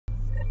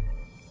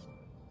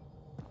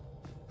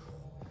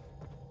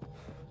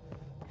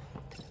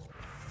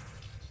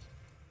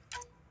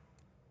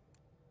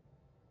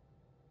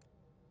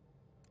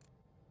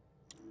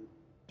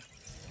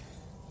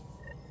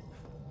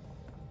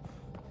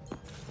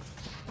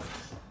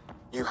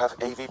You have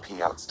AVP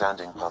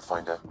outstanding,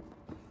 Pathfinder.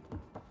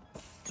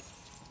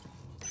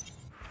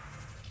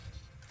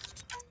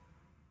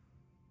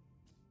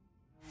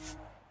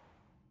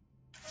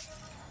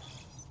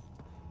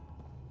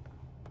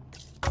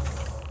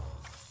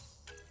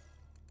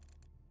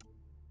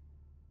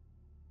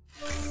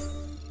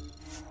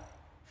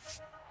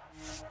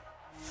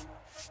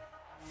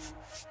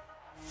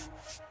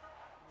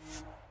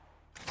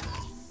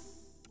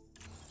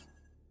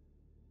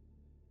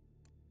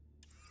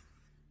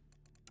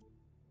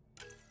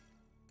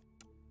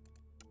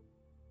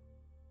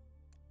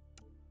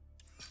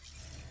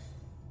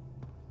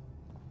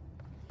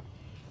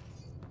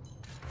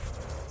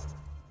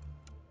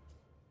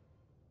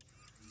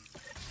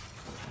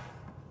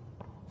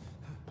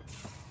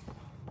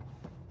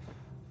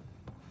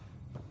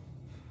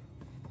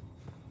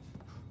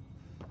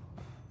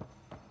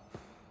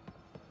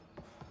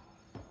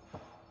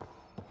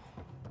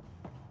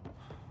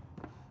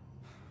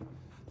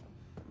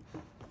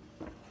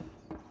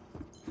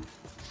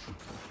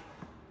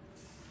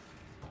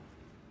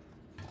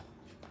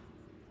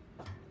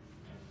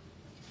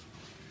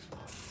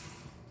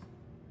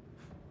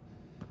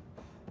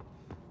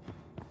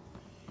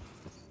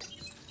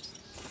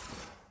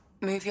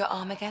 Move your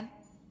arm again?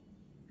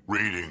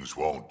 Readings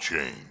won't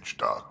change,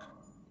 Doc.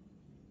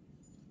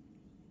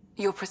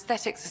 Your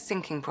prosthetics are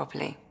syncing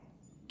properly.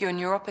 Your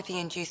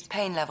neuropathy-induced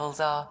pain levels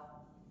are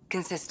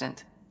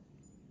consistent.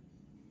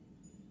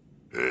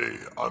 Hey,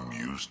 I'm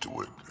used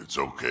to it. It's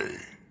okay.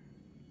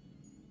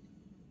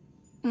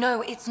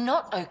 No, it's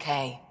not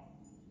okay.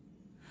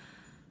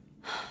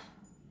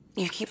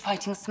 You keep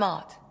fighting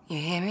smart, you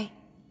hear me?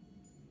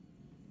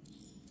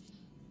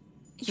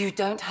 You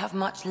don't have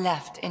much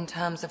left in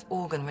terms of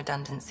organ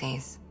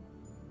redundancies.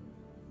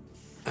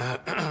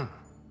 Nah,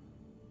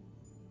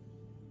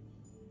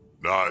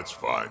 it's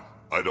fine.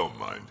 I don't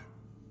mind.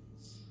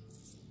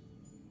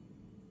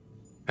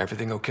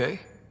 Everything okay?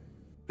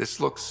 This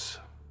looks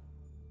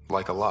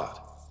like a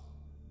lot.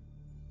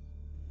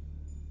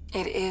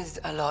 It is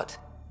a lot.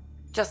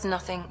 Just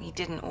nothing he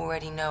didn't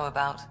already know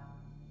about.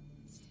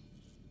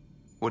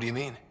 What do you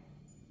mean?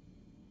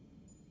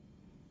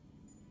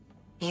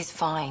 He's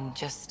fine,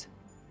 just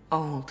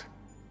old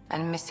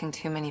and missing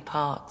too many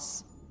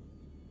parts.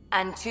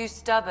 And too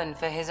stubborn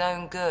for his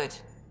own good.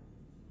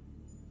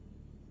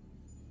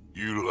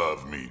 You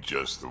love me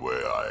just the way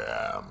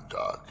I am,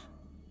 Doc.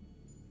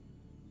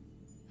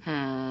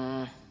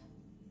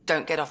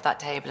 Don't get off that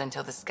table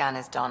until the scan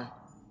is done.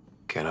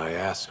 Can I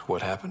ask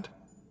what happened?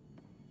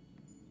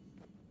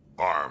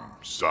 Arm,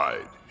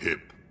 side,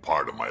 hip,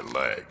 part of my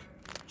leg.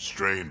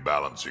 Strain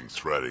balancing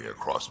threading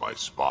across my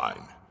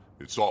spine.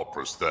 It's all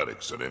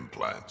prosthetics and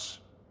implants.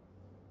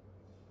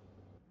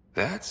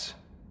 That's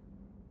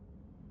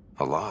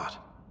a lot.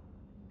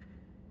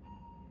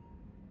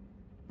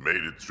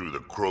 Made it through the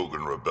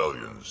Krogan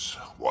rebellions.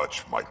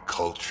 Watched my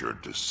culture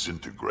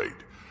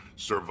disintegrate.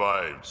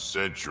 Survived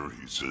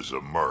centuries as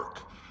a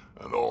merc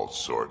and all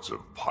sorts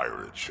of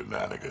pirate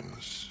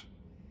shenanigans.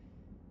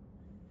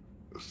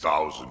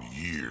 1,000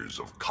 years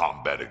of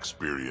combat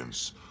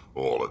experience.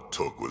 All it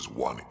took was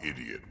one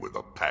idiot with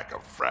a pack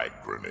of frag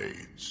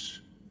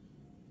grenades.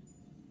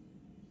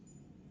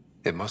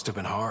 It must have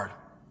been hard.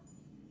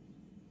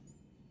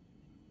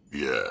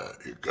 Yeah,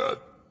 it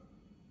got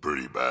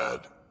pretty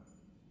bad.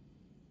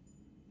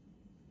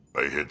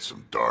 I hit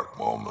some dark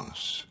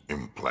moments.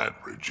 Implant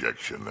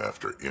rejection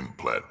after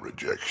implant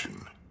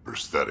rejection.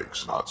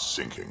 Prosthetics not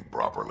syncing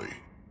properly.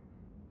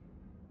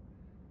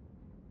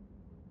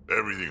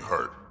 Everything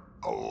hurt.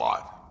 A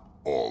lot.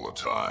 All the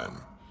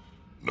time.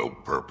 No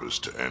purpose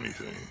to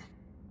anything.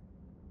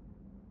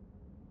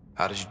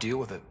 How did you deal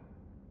with it?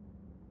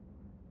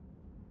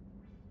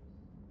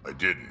 I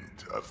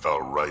didn't. I fell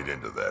right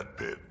into that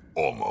pit.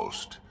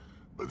 Almost.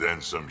 But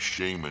then some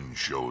shaman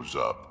shows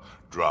up,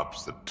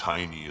 drops the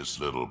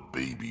tiniest little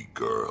baby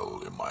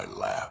girl in my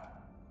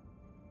lap.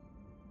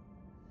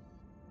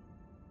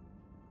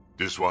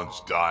 This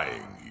one's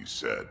dying, he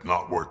said.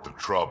 Not worth the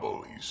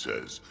trouble, he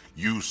says.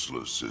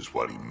 Useless is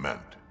what he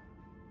meant.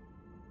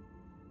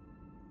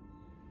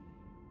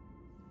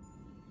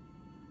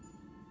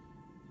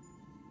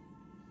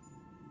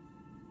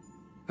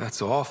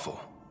 That's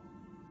awful.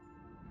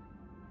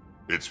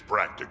 It's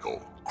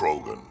practical,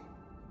 Krogan.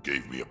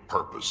 Gave me a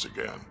purpose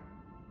again.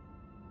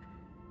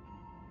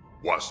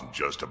 Wasn't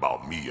just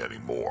about me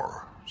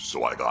anymore,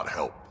 so I got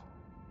help.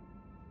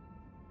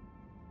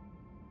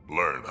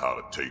 Learned how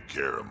to take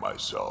care of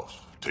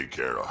myself, take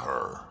care of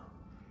her.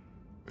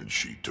 And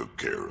she took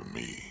care of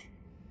me.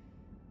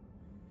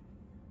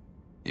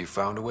 You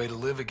found a way to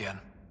live again.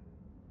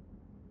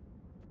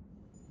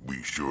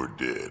 We sure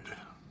did.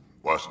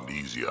 Wasn't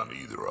easy on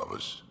either of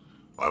us.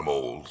 I'm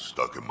old,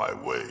 stuck in my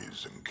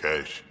ways, and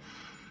Cash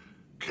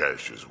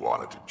has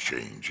wanted to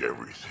change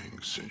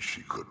everything since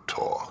she could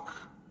talk.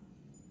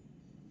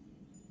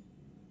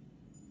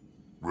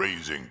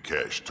 Raising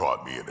Cash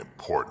taught me an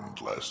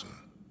important lesson.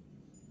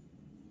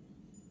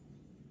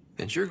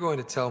 And you're going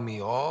to tell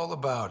me all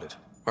about it,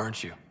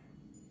 aren't you?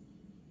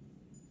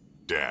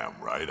 Damn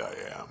right I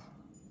am.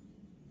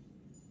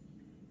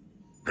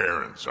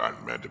 Parents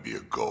aren't meant to be a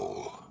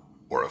goal,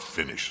 or a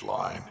finish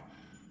line.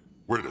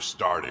 We're the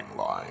starting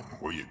line.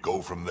 Where you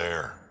go from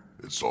there,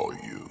 it's all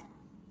you.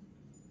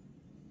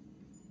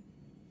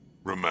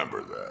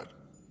 Remember that.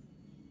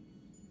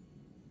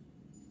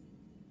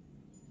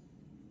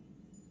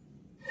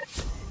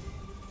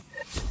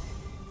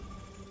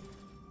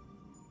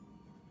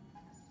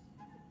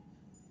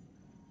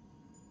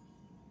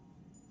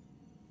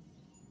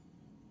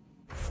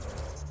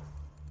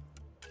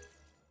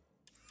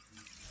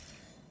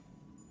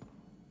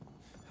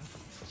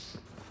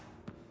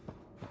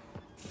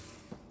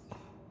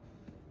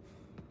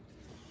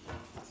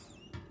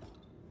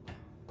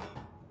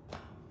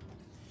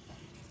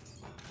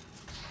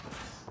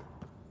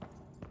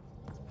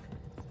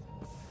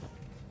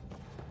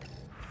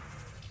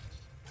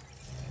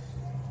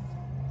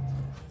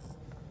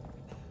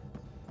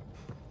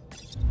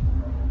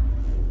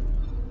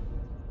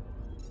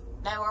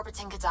 Now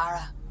orbiting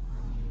Gadara.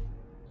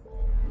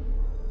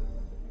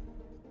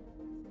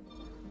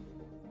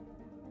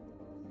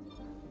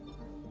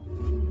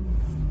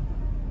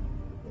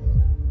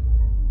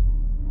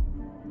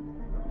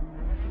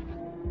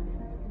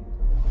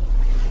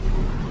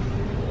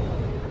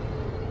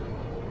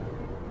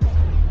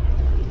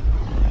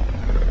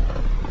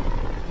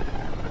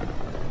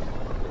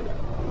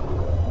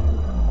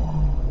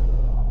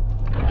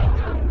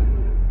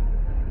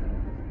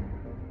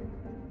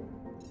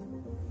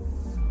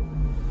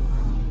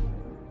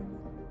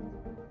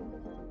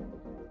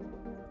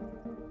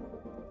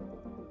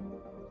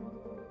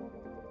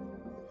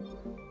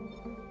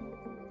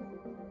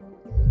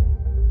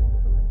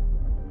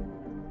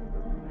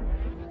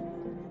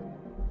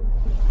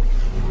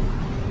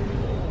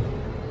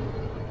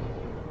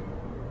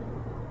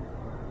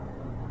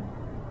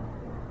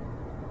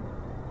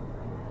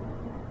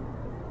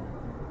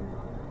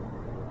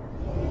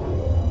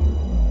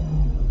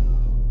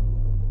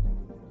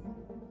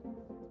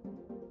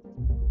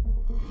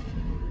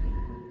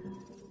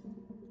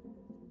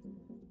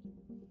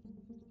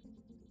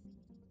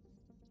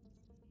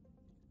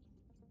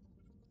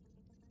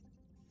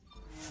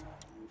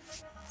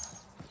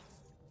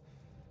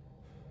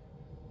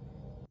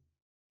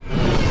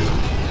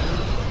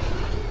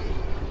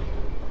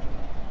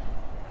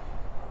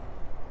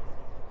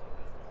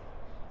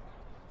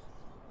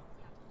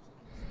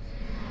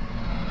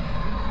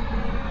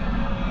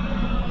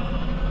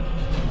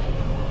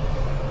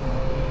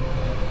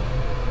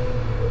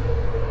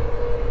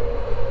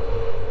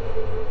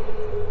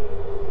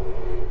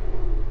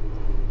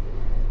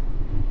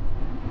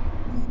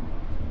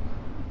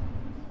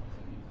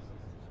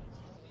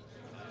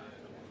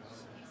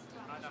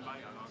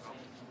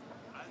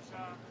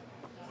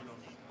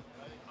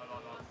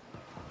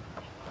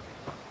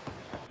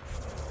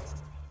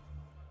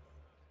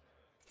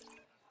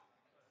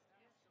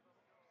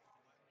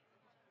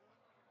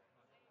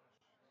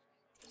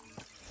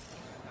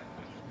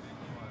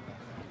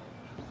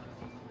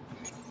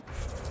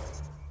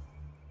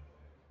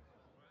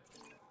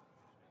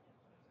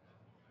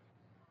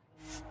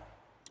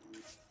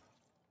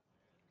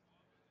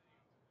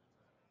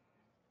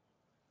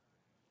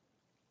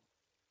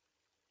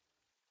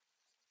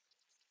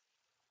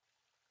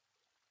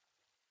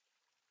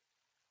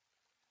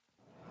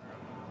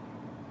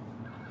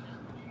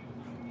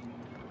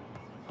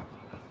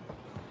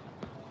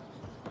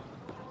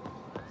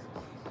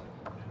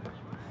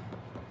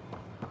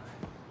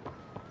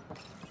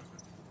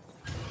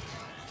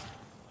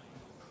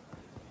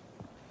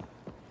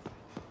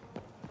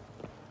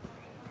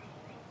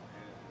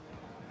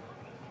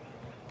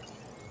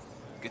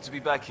 Good to be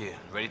back here.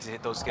 Ready to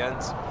hit those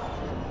scans?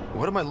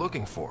 What am I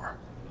looking for?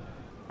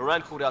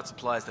 Moran called out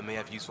supplies that may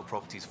have useful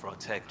properties for our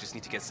tech. Just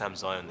need to get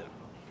Sam's eye on them.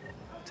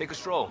 Take a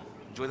stroll.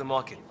 Enjoy the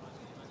market.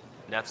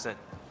 Nav sent.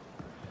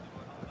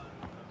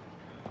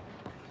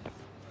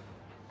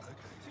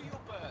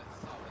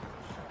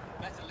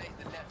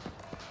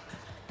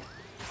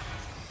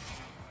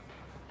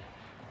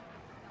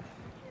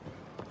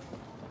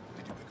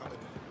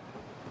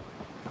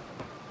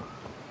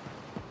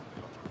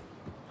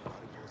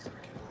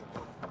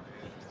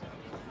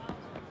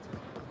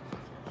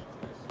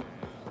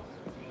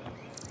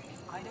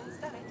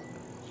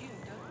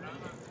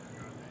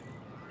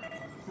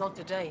 Not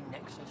today,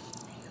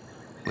 Nexus.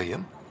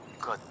 Liam?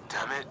 God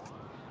damn it.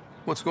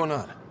 What's going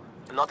on?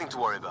 Nothing to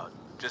worry about.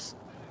 Just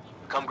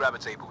come grab a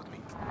table with me.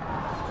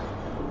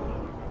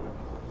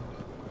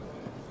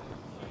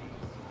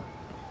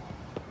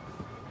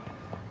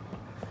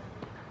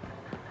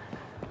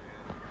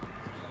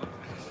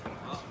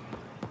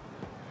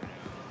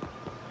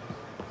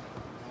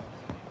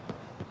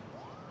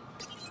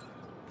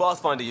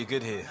 Pathfinder, you're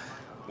good here.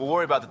 We'll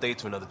worry about the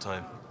data another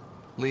time.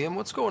 Liam,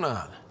 what's going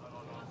on?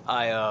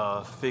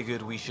 I,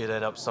 figured we should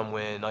head up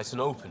somewhere nice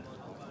and open.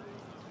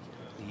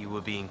 You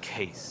were being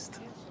cased.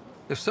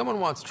 If someone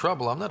wants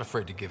trouble, I'm not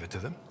afraid to give it to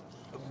them.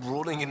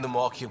 Ruling in the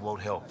market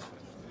won't help.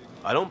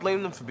 I don't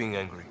blame them for being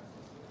angry.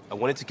 I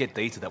wanted to get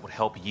data that would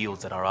help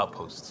yields at our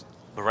outposts.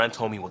 Moran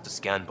told me what to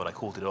scan, but I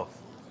called it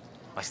off.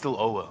 I still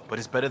owe her, but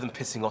it's better than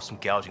pissing off some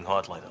gouging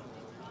hardliner.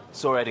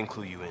 Sorry I didn't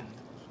clue you in.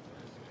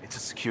 It's a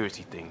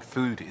security thing.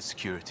 Food is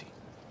security.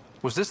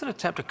 Was this an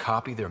attempt to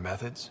copy their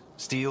methods?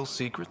 Steal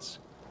secrets?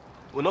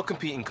 We're not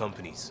competing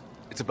companies.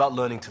 It's about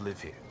learning to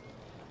live here.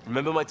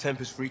 Remember my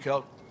Tempest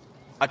freakout?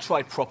 I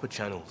tried proper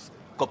channels.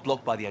 Got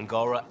blocked by the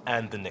Angara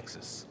and the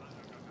Nexus.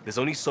 There's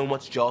only so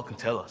much Jar can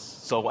tell us,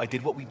 so I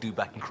did what we do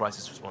back in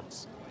crisis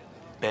response.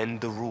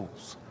 Bend the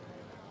rules.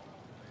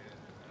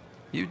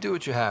 You do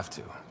what you have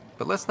to,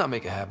 but let's not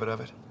make a habit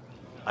of it.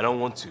 I don't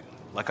want to.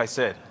 Like I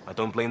said, I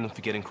don't blame them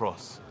for getting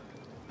cross.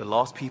 The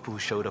last people who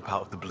showed up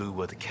out of the blue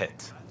were the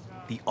Kett,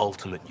 the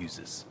ultimate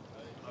users.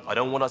 I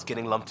don't want us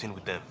getting lumped in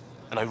with them,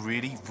 and I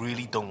really,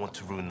 really don't want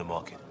to ruin the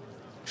market.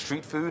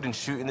 Street food and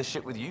shooting the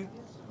shit with you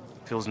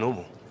feels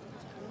normal.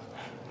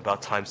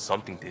 About time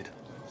something did.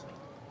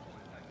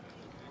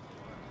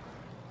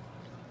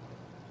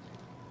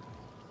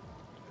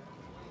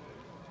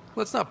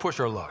 Let's not push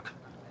our luck.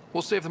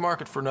 We'll save the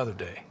market for another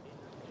day.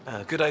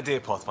 Good idea,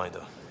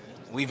 Pathfinder.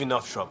 We've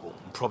enough trouble,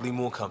 and probably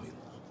more coming.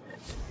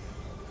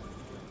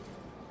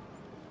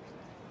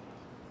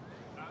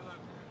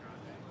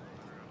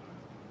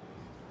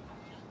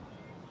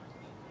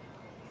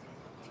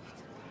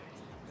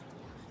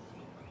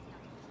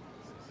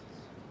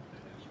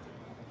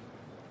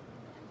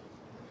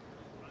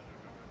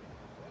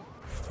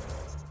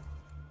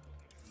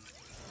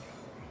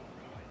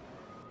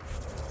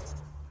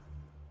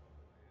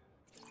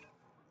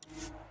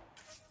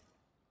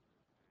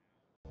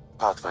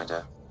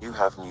 Pathfinder, you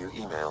have new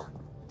email.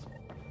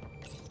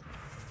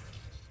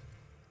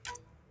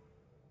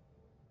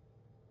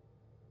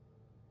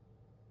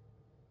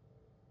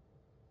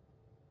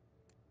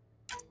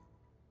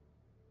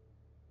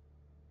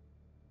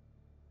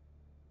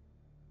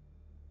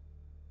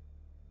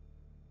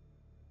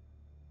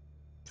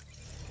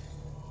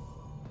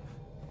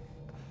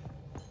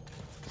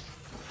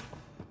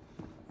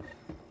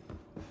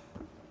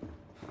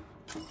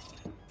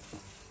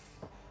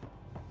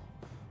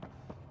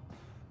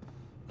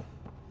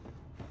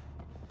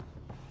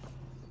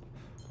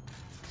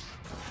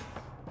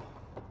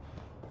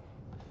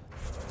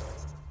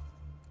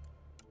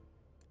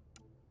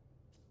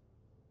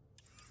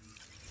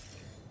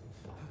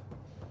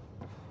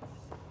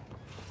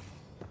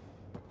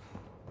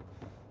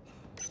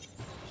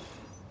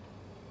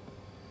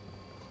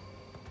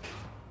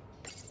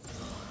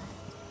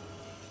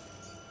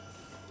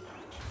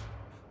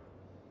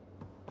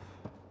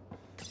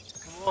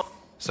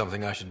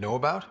 Something I should know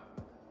about?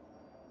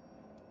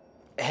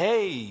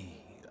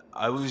 Hey,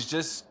 I was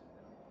just...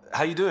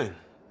 How you doing?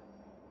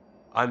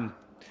 I'm...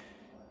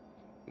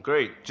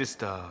 Great,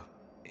 just,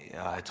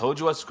 I told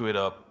you I screwed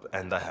up,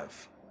 and I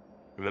have.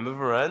 Remember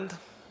Varand?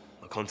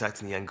 I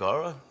contacted the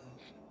Angara?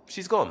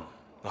 She's gone.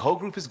 The whole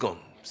group is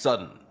gone.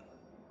 Sudden.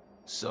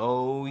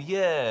 So,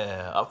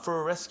 yeah, up for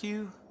a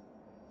rescue?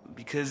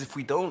 Because if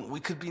we don't,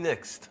 we could be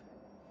next.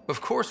 Of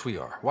course we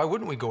are. Why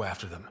wouldn't we go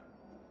after them?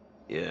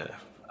 Yeah,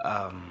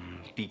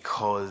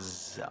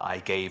 because I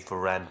gave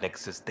Varand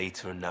Nexus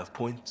data and nav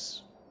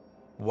points.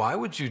 Why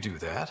would you do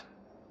that?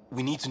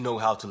 We need to know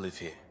how to live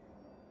here.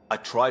 I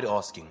tried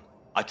asking.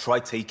 I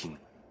tried taking.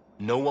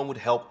 No one would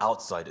help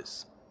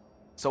outsiders.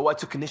 So I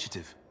took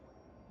initiative.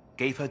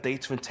 Gave her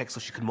data and tech so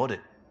she could mod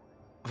it.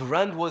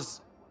 Varand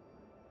was...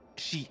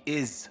 She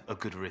is a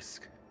good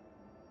risk.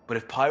 But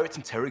if pirates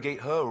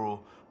interrogate her or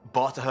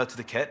barter her to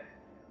the Kett,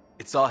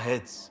 it's our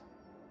heads.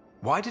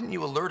 Why didn't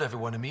you alert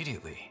everyone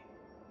immediately?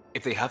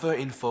 If they have her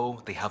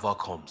info, they have our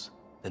comms.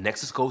 The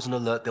Nexus goes on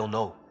alert, they'll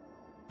know.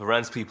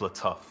 Varand's people are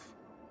tough.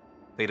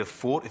 They'd have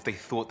fought if they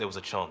thought there was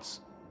a chance.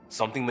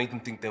 Something made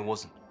them think there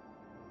wasn't.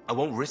 I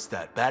won't risk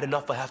that. Bad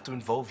enough I have to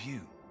involve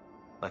you.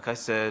 Like I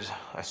said,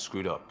 I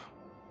screwed up.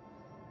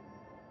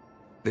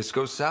 This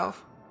goes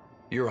south?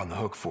 You're on the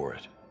hook for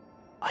it.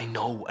 I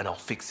know, and I'll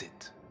fix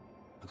it.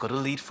 I got a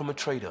lead from a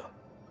trader.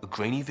 A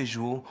grainy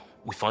visual.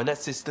 We find that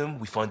system,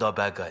 we find our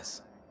bad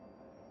guys.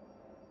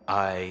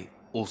 I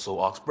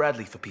also asked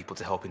Bradley for people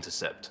to help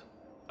intercept.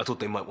 I thought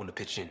they might want to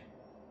pitch in.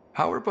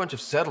 How are a bunch of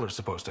settlers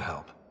supposed to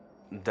help?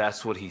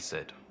 That's what he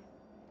said.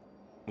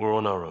 We're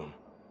on our own.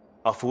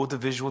 I'll forward the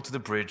visual to the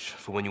bridge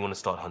for when you want to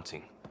start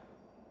hunting.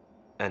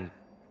 And...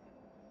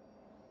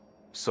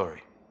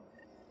 sorry.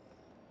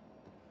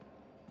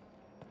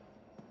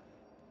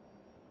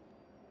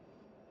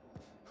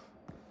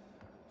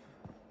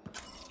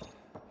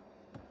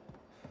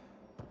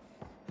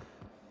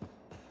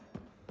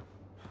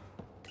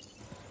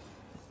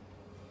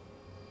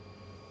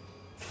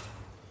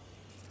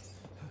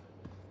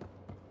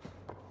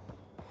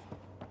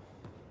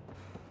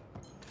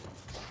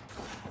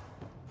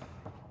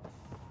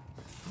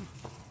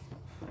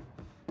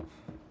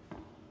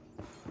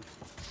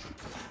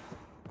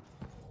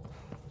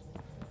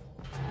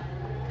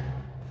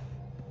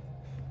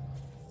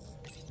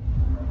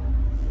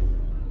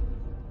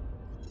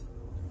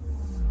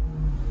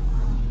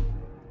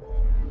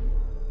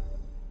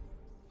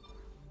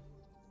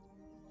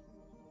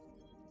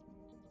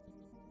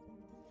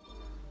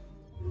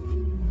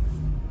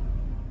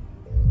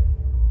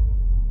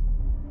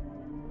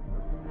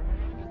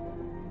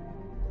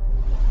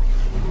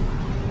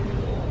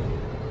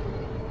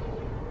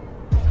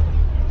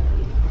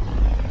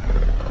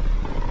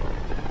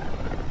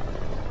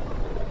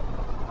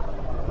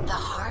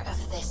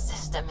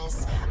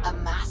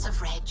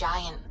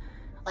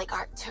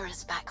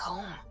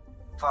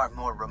 Far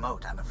more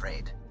remote, I'm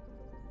afraid.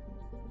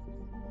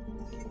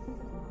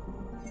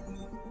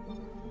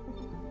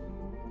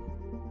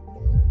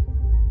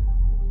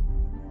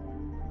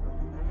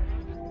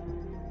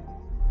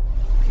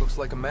 Looks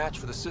like a match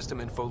for the system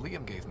info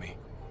Liam gave me.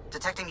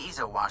 Detecting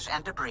ezo-wash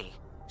and debris.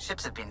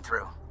 Ships have been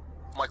through.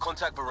 My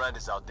contact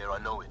Veranda's out there,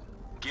 I know it.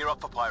 Gear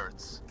up for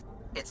pirates.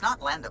 It's not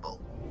landable.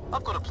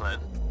 I've got a plan.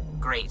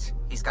 Great.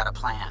 He's got a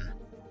plan.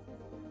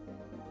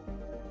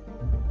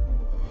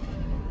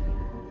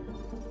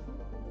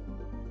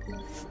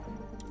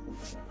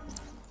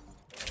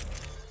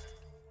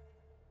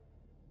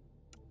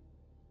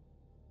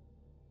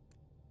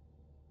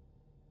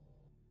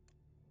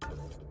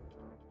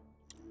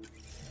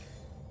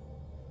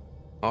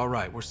 All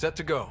right, we're set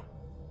to go.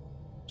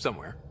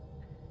 Somewhere.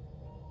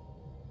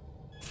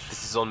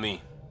 This is on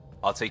me.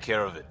 I'll take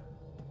care of it.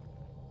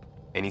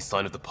 Any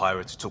sign of the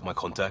pirates who took my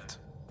contact?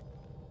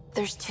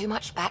 There's too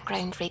much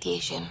background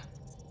radiation.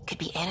 Could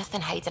be anything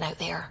hiding out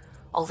there.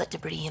 All that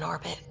debris in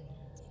orbit.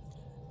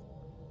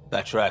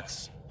 That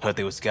tracks. Heard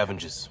they were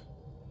scavengers.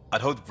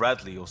 I'd hoped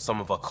Bradley or some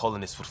of our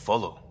colonists would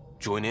follow.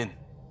 Join in.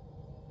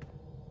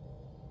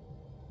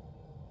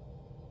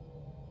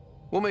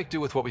 We'll make do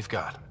with what we've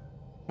got.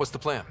 What's the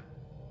plan?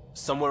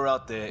 Somewhere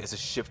out there is a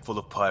ship full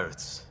of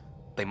pirates.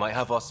 They might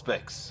have our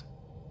specs.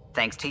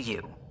 Thanks to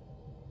you.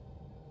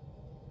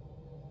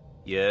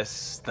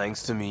 Yes,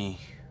 thanks to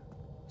me.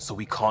 So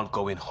we can't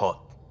go in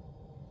hot.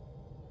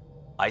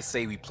 I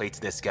say we play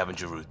to their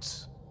scavenger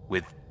routes.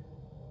 With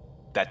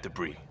that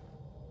debris.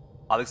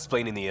 I'll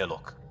explain in the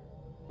airlock.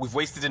 We've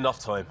wasted enough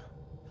time.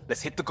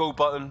 Let's hit the go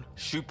button,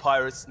 shoot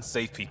pirates, and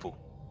save people.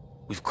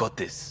 We've got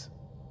this.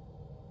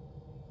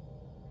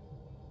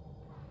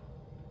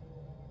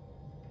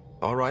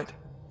 All right,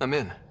 I'm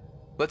in.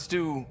 Let's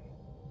do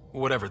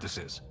whatever this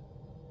is.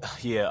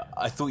 Yeah,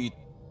 I thought you'd...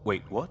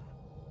 Wait, what?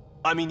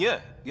 I mean,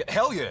 yeah,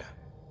 hell yeah.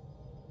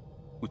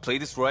 We play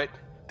this right,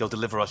 they'll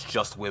deliver us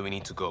just where we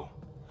need to go.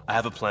 I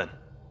have a plan.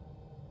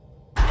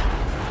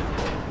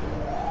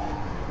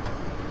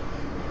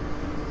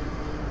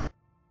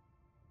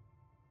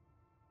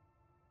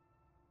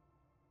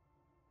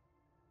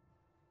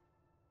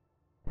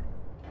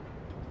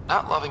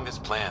 Not loving this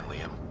plan,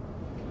 Liam.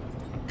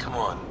 Come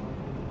on.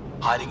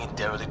 Hiding in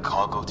derelict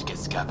cargo to get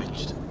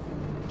scavenged.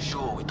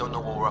 Sure, we don't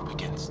know what we're up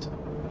against.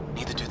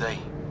 Neither do they.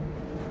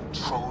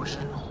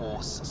 Trojan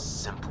horse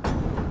simple.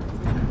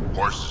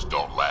 Horses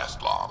don't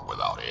last long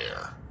without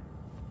air.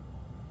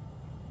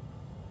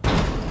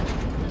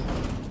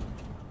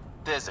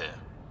 There's air.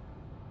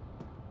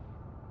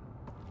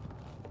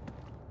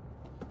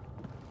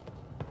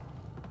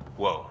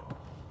 Whoa.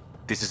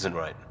 This isn't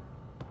right.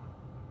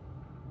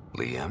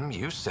 Liam,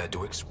 you said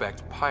to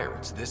expect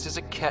pirates. This is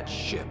a Kett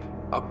ship.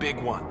 A big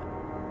one.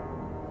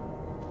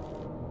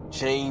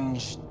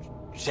 Change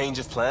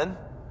of plan?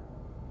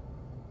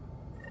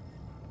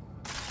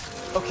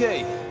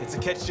 Okay, it's a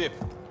Kett ship.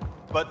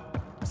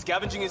 But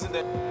scavenging isn't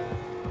there.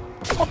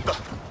 What the?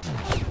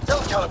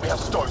 Don't tell it we have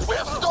stoves! We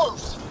have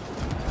stoves!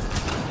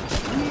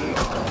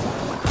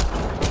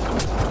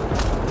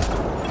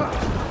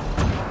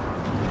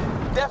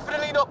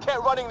 Definitely not Kett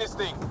running this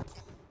thing.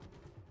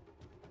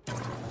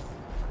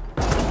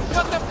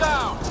 Shut them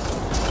down!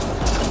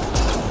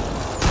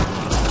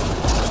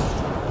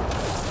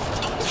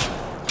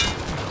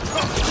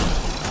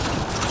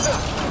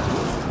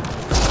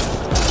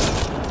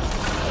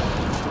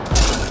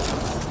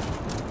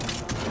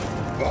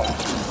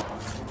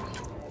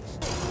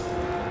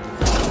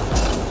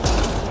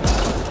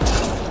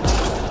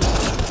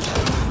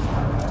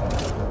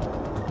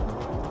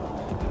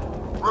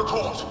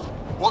 Report!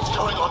 What's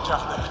going on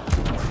down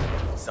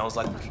there? Sounds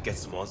like we could get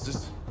some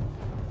monsters.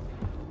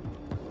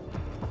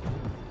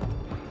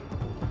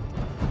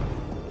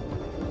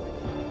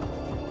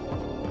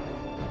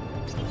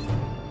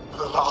 For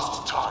the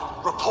last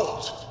time,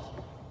 report!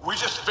 We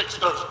just fixed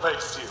those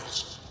base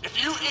seals.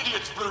 If you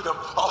idiots blew them,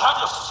 I'll have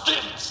your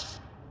skins!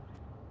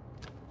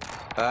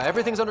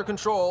 Everything's under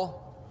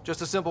control.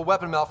 Just a simple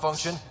weapon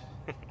malfunction.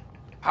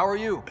 How are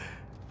you?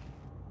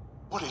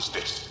 What is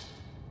this?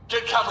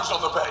 Get cameras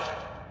on the bay.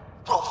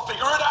 We'll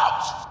figure it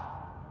out!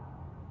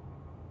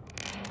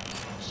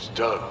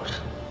 Stoked.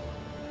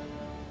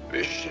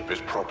 This ship is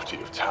property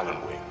of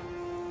Talonwing.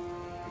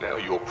 Now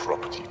you're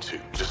property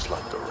too, just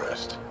like the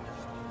rest.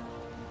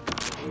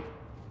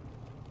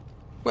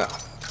 Well,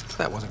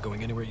 that wasn't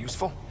going anywhere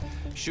useful.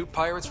 Shoot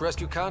pirates,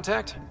 rescue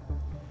contact?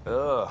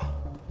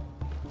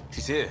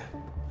 She's here.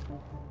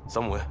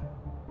 Somewhere.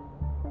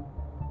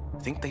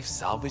 Think they've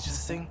salvaged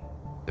this thing?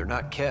 They're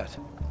not Kett.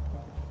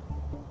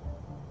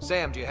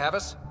 Sam, do you have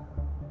us?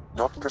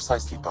 Not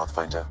precisely,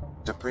 Pathfinder.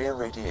 Debris and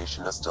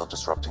radiation are still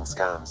disrupting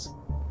scans.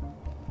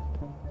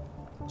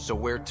 So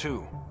where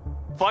to?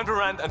 Find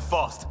Verand and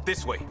fast.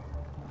 This way.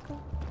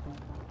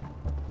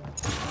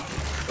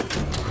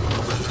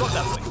 Stop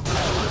that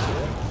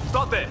way.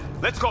 Start there.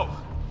 Let's go.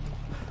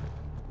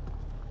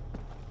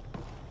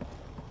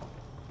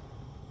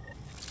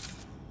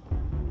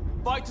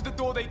 Fight to the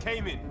door they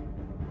came in.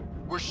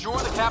 We're sure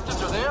the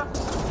captains are there?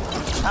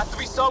 Has to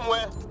be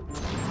somewhere.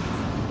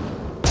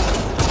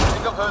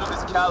 I've heard of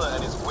this Kala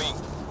and his wing.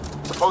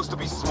 Supposed to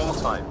be small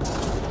time.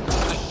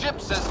 The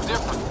ship says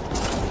different.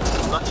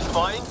 Lucky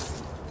find?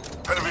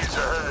 Enemies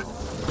ahead.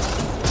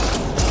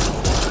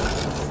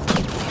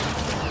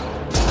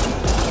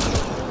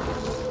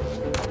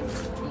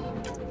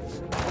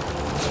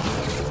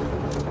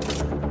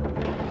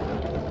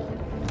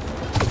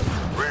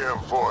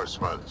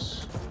 Reinforcements.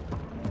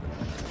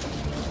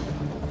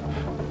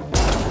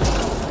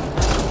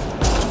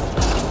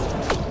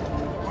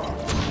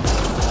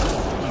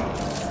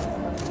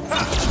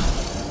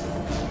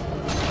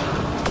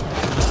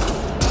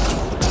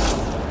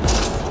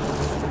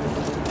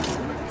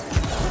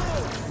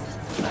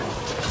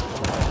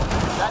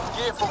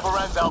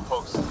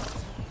 Outpost.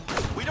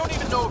 We don't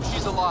even know if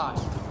she's alive.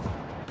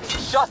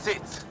 Shut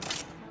it!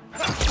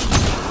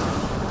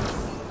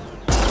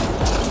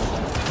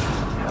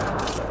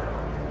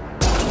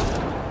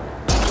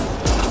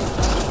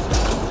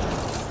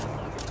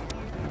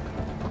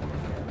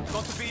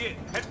 Got to be it.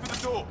 Head for the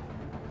door.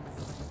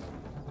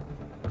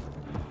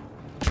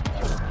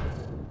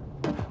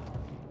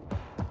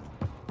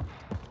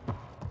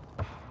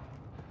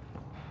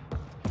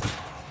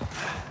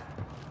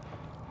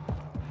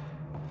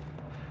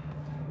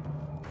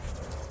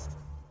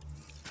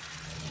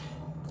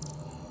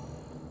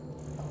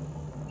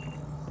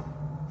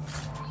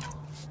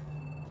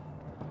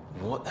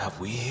 What have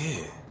we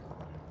here?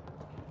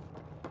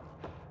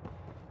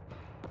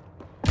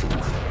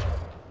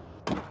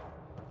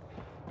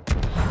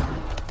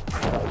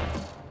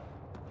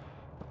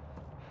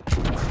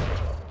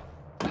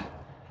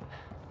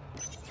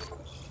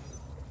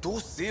 Door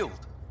sealed.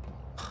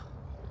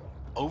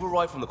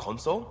 Override from the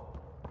console?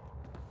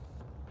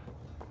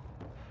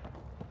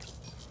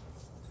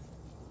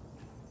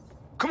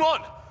 Come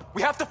on!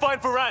 We have to find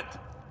Varand!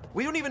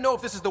 We don't even know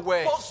if this is the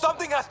way. Well,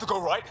 something has to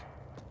go right!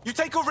 You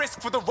take a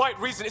risk for the right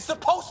reason. It's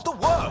supposed to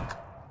work!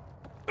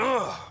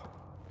 Ugh.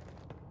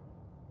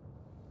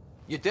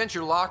 You dent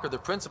your locker, the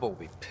principal will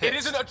be pissed. It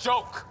isn't a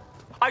joke!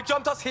 I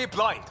jumped us here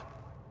blind.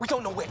 We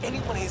don't know where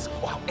anyone is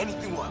or how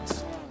anything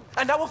works.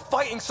 And now we're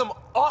fighting some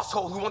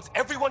asshole who wants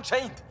everyone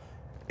chained.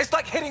 It's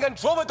like hitting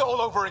Andromeda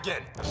all over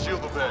again.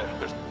 Shield the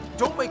bed.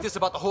 Don't make this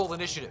about the whole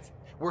initiative.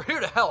 We're here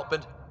to help,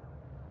 and...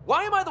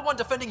 Why am I the one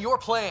defending your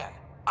plan?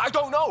 I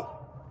don't know.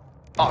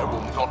 I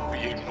will not be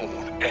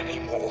ignored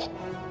anymore.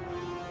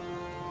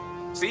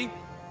 See?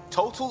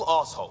 Total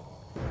asshole.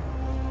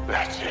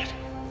 That's it.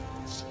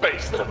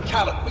 Space them,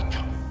 Callum.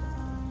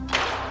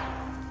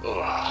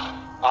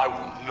 I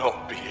will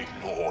not be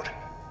ignored.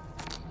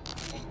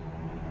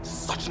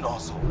 Such an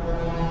asshole.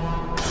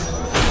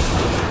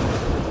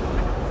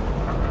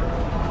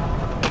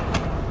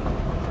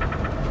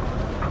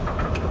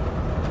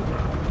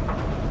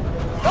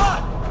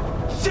 Ah!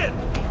 Shit!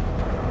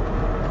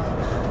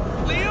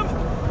 Liam?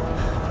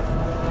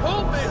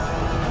 Hold me!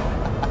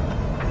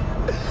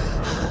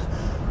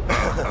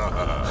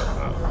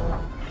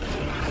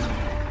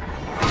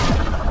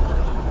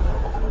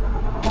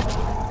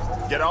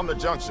 Get on the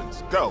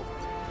junctions. Go.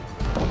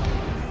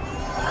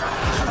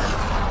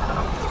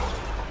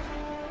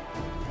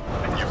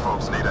 You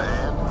folks need a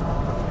hand?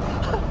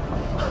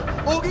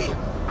 Oogie!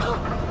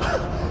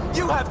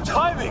 You have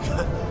timing!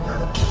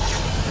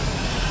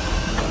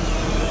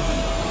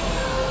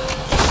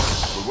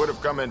 We would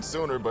have come in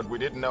sooner, but we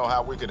didn't know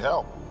how we could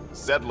help.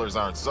 Settlers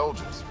aren't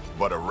soldiers,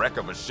 but a wreck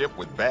of a ship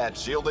with bad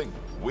shielding?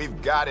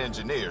 We've got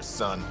engineers,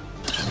 son.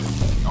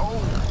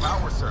 Oh,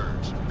 power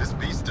surge. This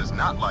beast does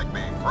not like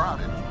being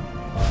prodded.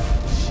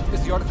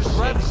 It's the artificial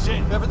gravity.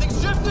 Shit.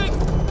 Everything's shifting!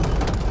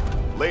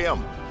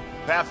 Liam,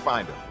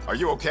 Pathfinder, are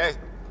you okay?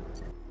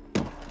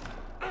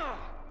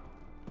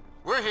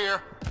 We're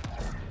here.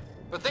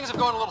 But things have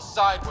gone a little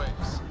sideways.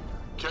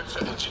 Get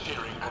to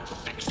engineering and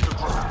fix the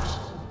grooves.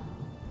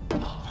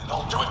 And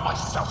I'll do it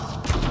myself.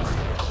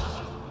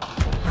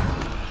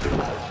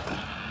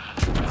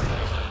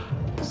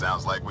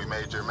 Sounds like we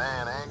made your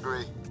man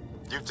angry.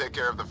 You take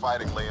care of the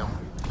fighting, Liam.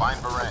 Find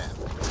Varand.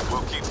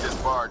 We'll keep this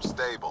barge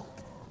stable.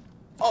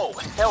 Oh,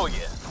 hell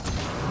yeah.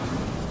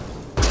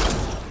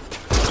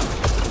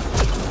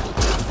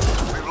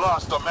 We've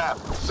lost the map.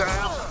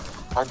 Sam?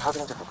 I'm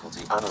having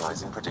difficulty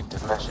analyzing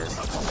predictive measures.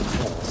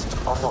 Walls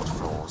are not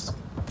flaws.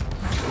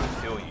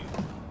 Kill you.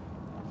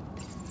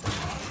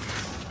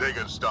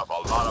 Digging stuff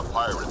a lot of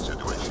pirates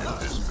into a ship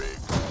this big.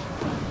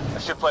 A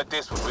ship like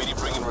this would really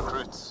bring in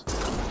recruits.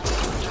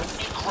 Get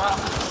me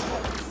ground.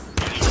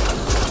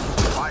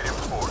 Fight him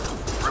for it.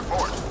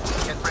 Report.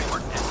 Kett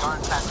framework,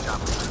 Engarn fast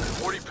jump.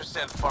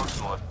 40%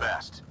 functional at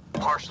best.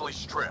 Partially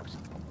stripped.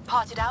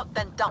 Parted out,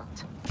 then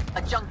dumped.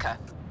 A junker.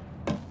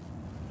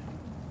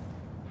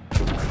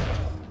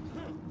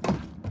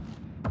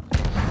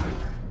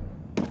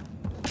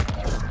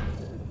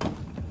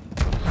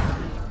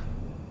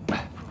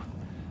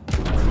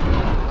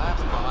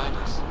 Lab's behind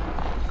us.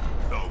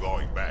 No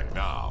going back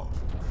now.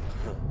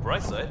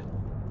 Bright side,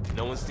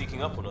 no one's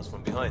sneaking up on us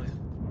from behind.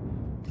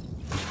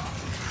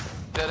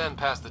 Dead end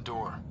past the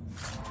door.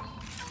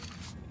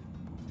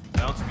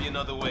 Bound to be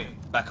another way,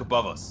 back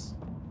above us.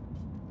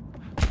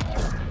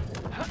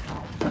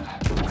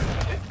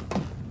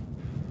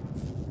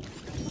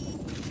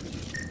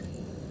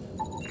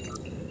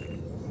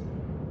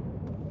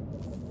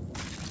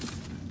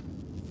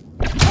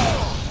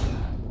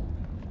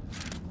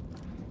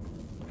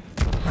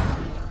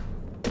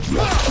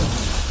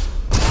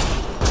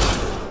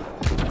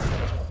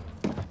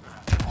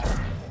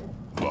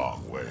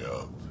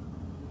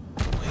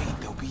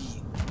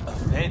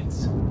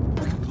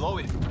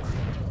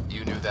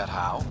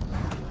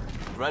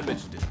 Rand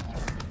mentioned it.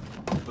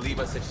 I believe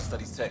I said she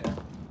studies tech.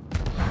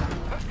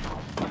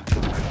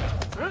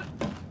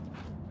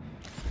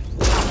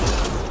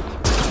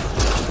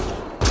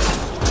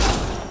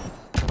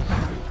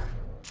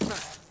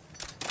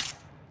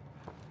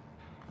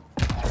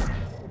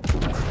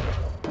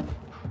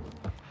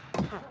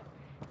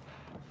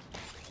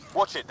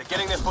 Watch it, they're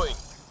getting their footing.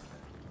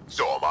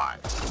 So am I.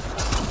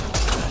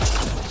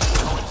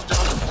 Oh, it's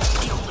done.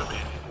 Reel them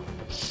in.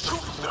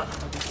 Shoot them.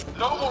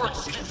 No more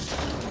excuses.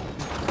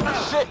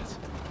 Shit!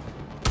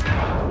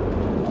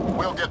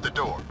 We'll get the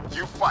door.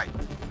 You fight.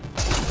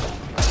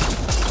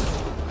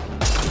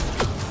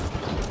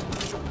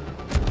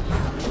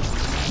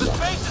 The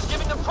space is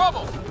giving them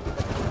trouble.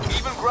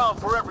 Even ground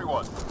for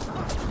everyone.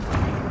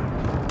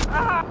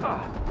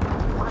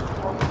 What is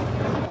wrong with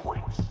these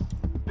points?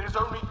 There's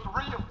only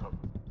 3 of them.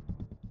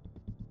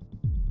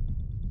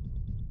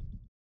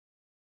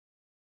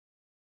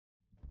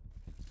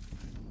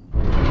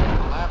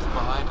 Lab's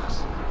behind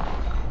us.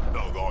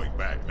 No going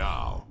back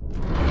now.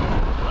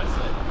 What I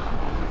said.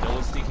 No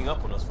one's sneaking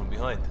up on us from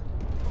behind.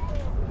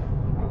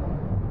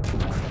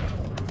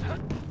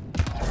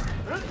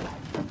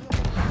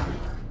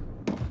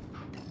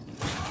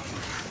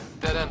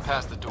 Dead end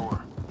past the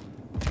door.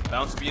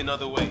 Bound to be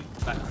another way,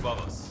 back above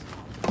us.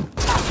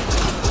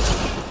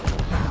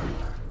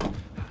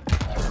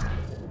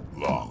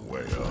 Long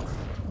way up.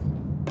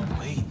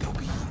 Wait, there'll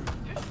be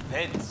a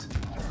vent.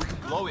 We can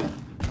blow it.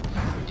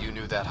 You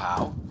knew that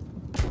how?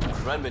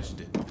 Rand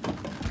mentioned it.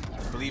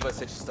 I believe I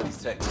said she studies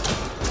tech.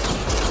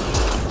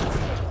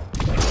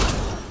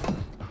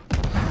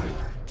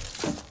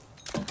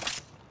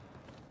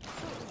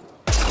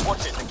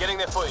 Watch it, they're getting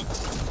their footing.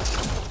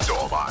 So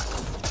am I.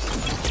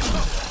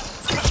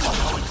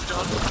 Oh, it's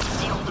done.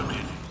 Reel them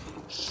in.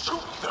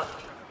 Shoot them.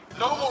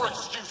 No more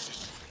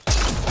excuses.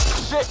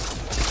 Shit!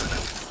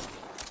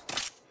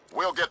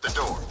 We'll get the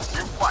door.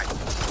 You fight.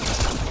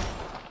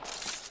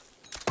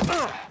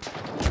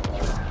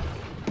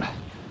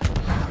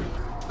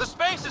 The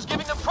space is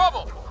giving them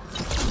trouble.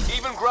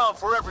 Even ground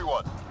for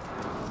everyone.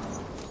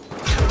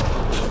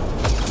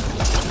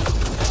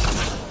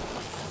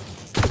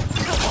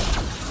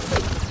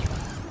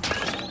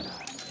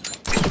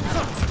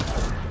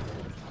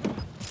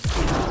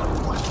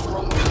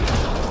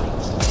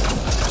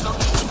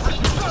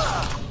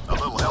 A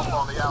little help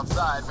on the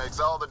outside makes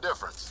all the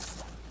difference.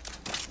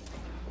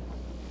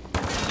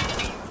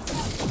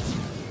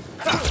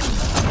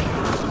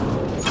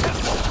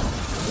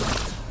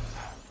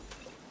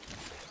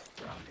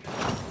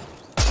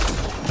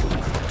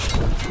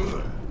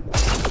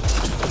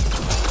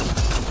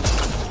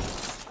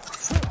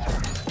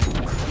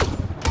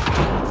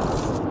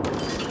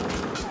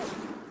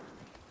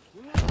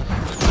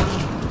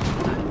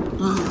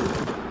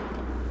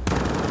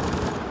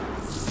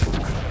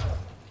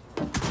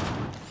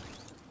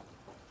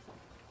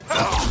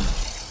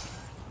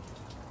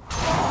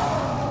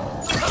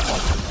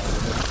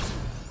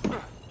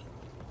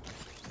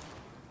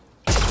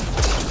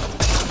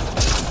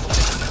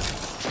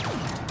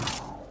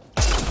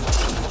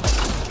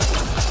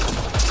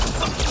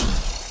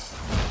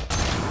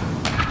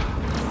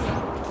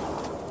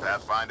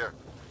 Pathfinder,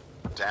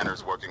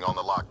 Tanner's working on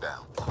the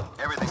lockdown.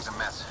 Everything's a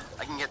mess.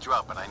 I can get you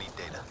out, but I need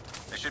data.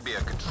 There should be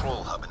a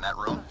control hub in that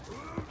room.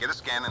 Get a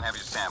scan and have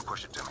your Sam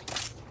push it to me.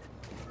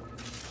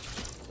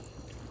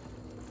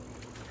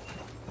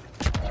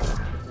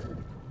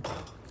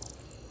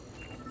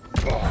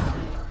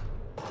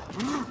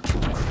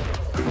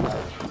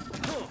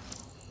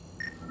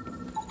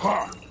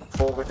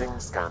 Forwarding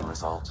scan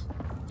result.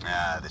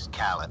 This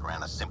Kett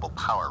ran a simple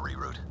power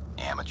reroute.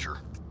 Amateur.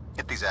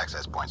 Hit these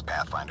access points,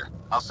 Pathfinder.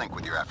 I'll sync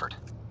with your effort.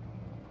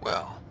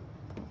 Well,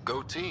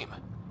 go team.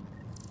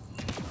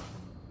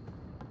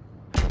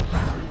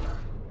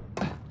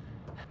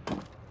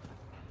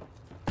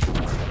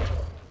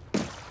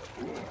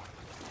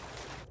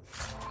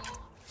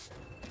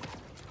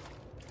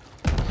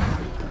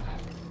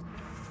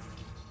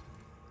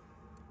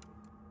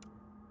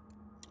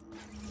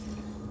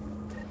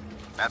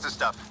 That's the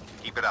stuff.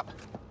 Keep it up.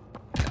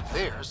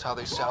 There's how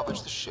they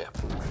salvage the ship.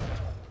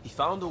 He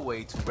found a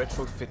way to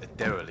retrofit a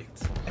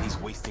derelict, and he's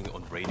wasting it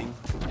on raiding.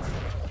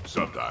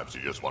 Sometimes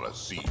you just want to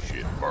see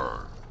shit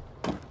burn.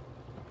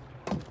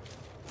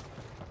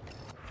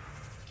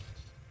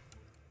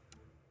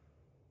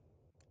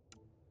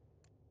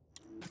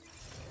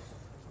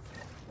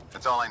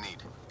 That's all I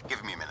need.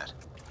 Give me a minute.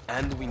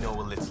 And we know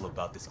a little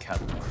about this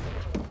Kett.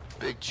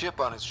 Big chip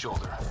on his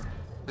shoulder.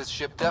 This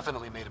ship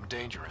definitely made him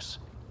dangerous.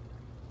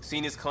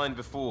 Seen his kind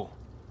before.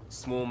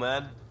 Small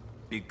man,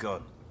 big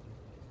gun.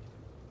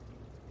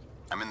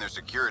 I'm in their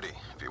security,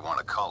 if you want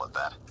to call it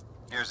that.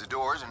 Here's the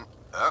doors and...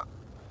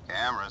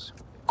 cameras.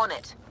 On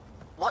it.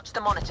 Watch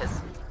the monitors.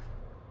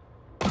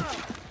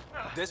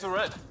 There's a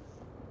red.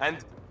 And...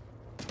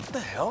 what the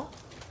hell?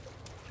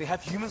 They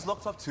have humans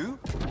locked up too?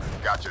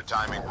 Got your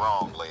timing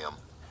wrong, Liam.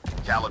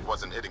 Kett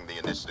wasn't hitting the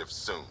initiative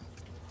soon.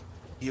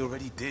 He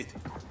already did.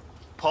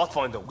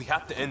 Pathfinder, we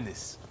have to end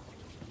this.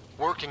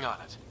 Working on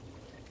it.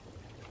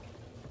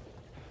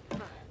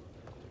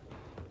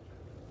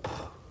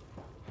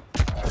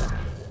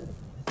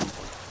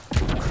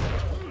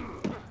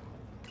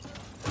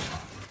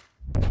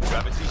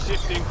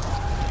 Connecting.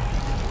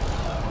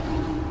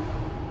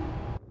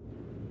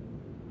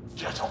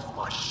 Get off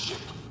my ship.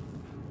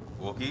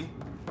 Wookie?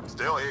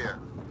 Still here.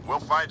 We'll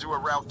find you a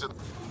route to...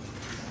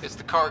 It's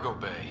the cargo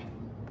bay.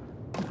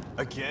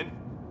 Again?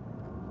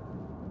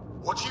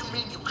 What do you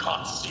mean you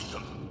can't see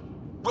them?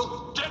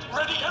 We'll get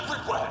ready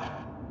everywhere!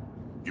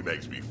 He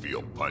makes me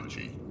feel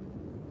punchy.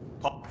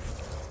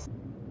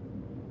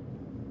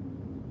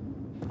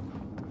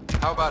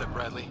 How about it,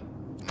 Bradley?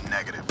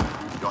 Negative.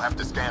 You'll have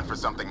to scan for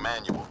something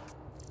manual.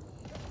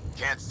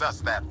 Can't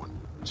suss that one.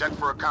 Check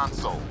for a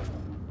console.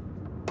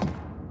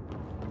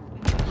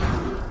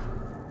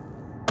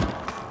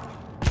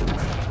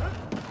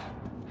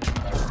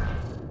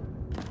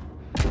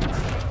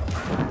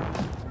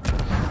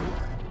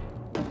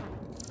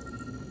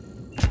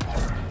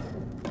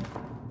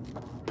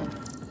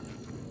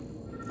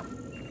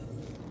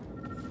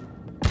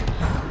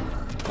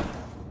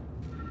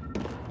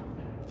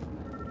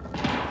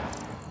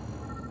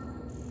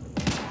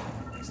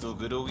 Still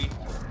good, Oogie?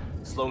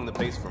 Slowing the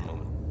pace for a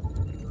moment.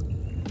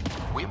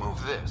 We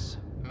move this.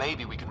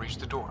 Maybe we can reach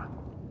the door.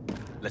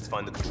 Let's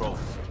find the controls.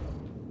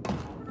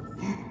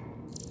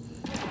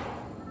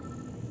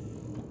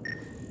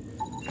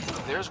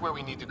 There's where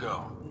we need to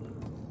go.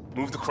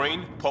 Move the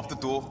crane, pop the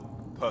door.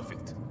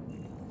 Perfect.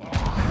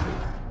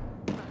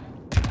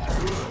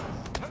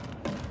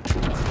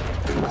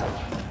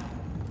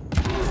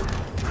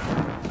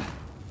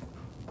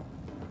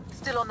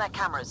 Still on their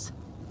cameras.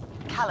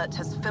 Kett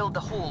has filled the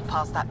hall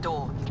past that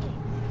door.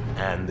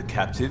 And the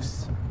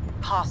captives?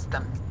 Past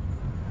them.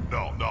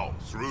 No,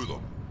 through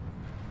them.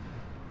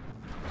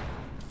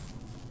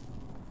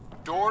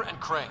 Door and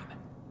crane.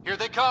 Here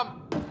they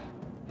come!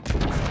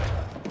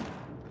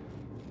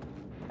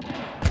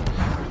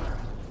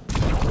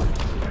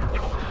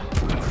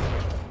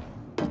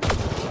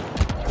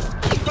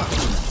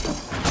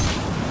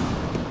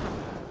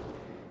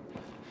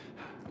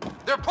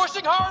 They're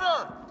pushing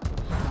harder!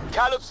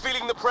 Caleb's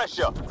feeling the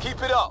pressure.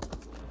 Keep it up.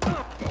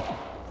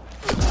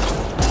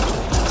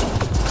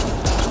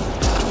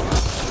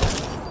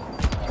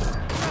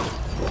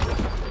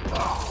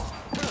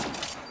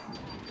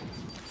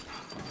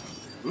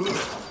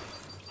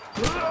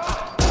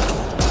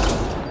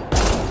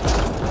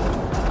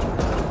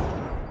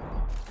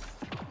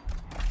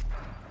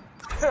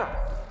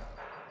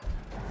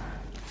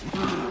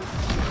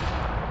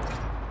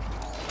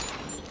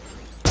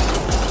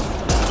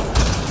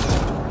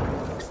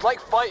 It's like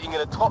fighting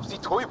in a Topsy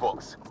toy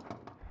box.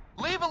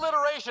 Leave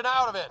alliteration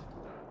out of it!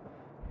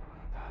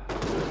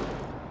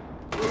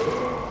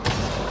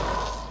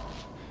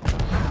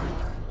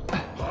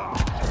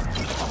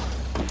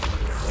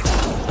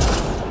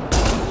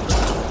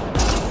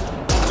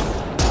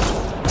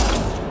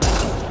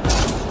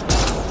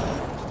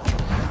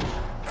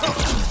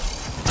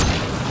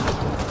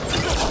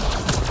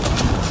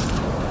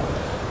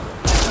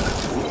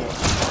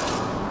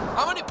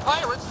 How many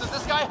pirates does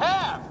this guy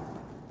have?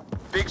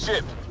 Big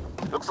ship.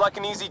 Looks like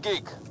an easy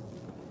gig.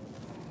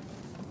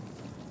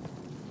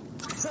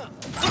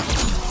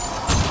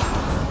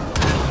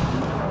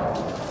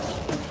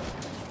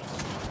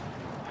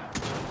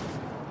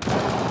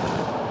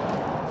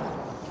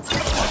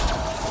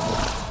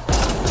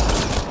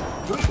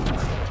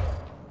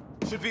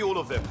 Should be all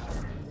of them.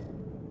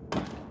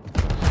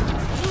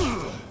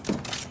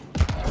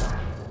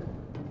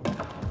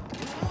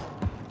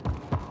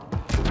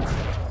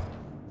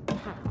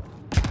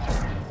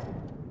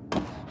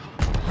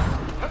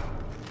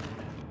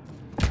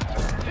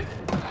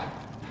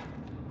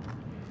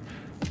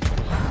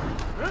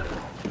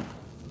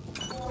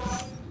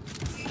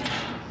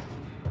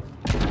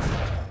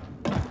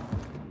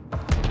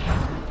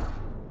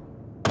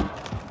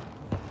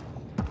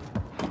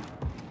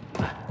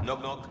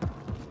 Knock knock.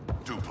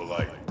 Too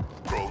polite.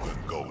 Krogan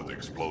go with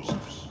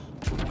explosives.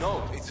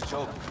 No, it's a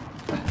joke.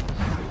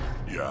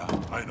 Yeah,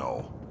 I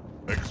know.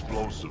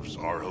 Explosives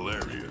are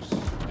hilarious.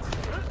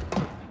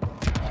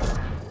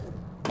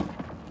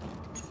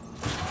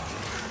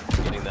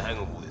 Getting the hang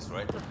of all this,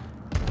 right?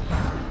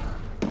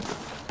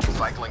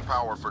 Cycling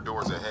power for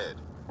doors ahead,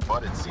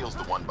 but it seals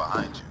the one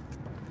behind you.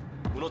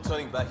 We're not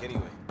turning back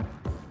anyway.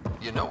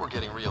 You know we're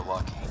getting real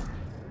lucky.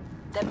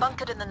 They're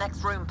bunkered in the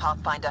next room,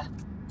 Pathfinder.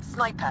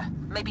 Sniper,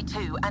 maybe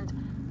two,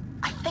 and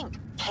I think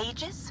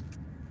cages?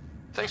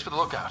 Thanks for the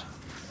lookout.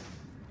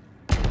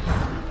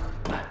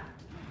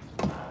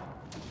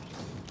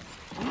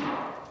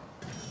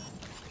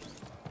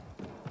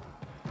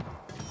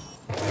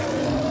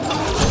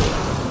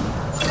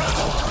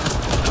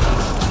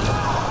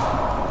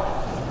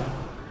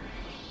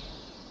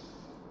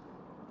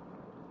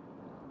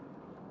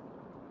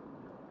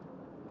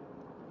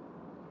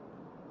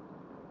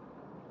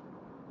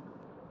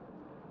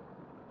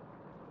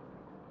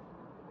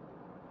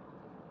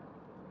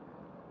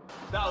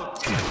 Down.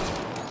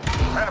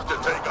 Have to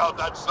take out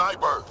that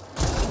sniper!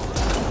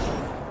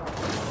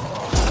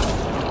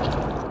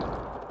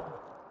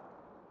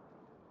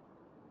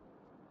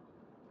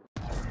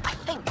 I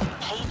think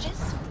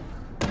cages?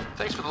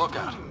 Thanks for the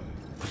lookout.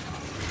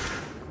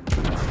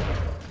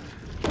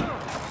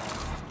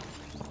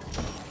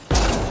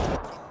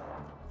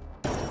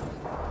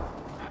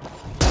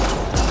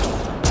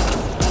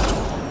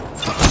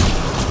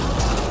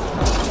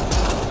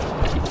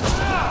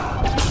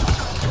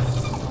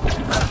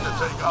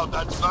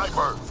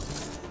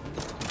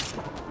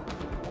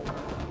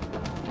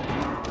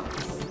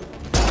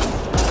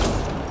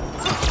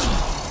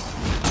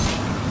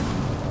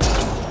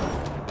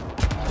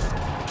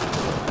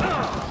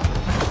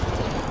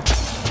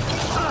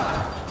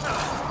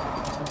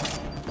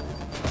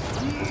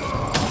 More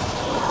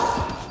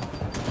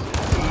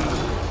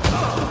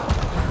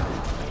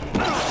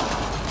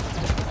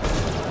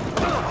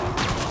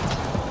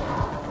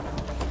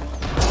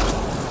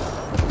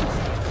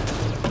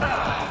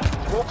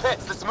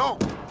pets, let's move!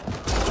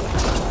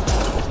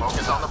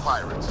 Focus on the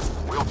pirates.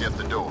 We'll get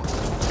the door.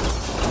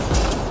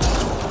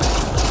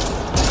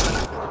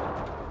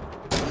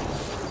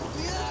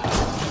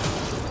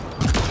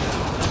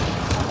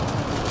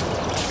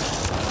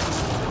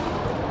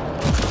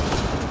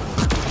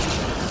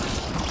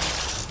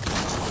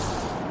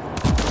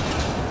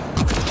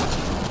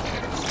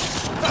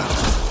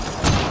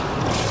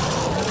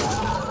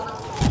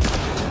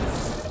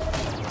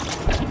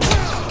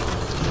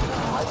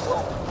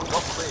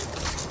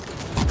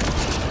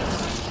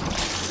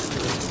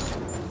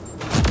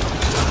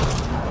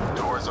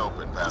 Doors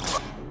open,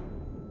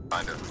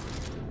 Pathfinder.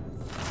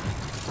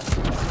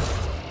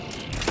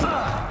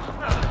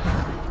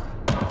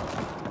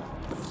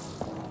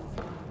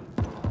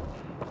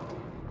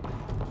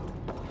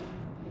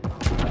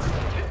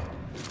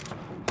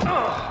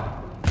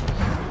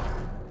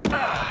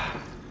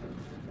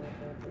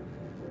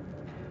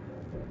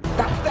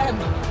 That's them!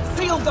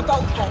 Seal the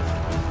bulkhead!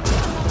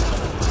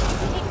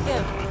 Keep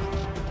him.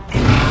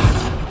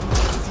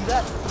 See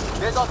that?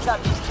 There's our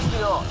captain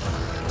sticking on.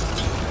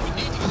 We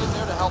need to get in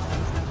there to help him.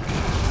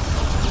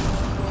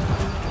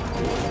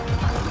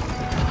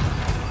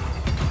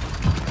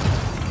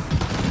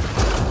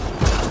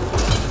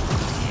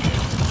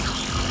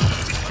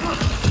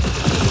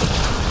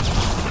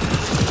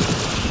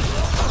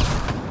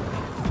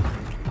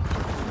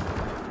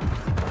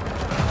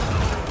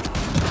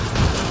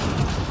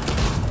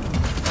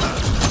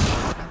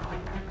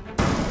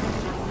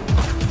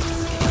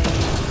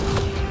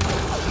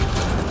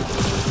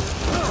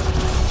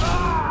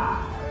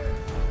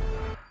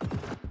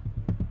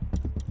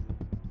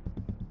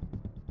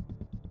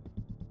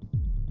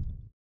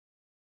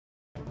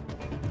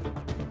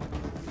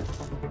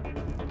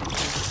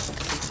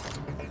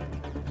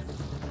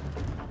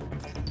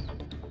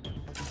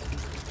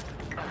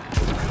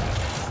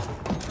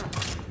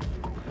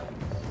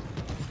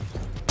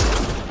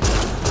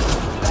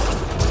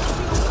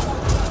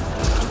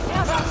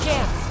 Now's our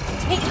chance.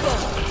 Take them.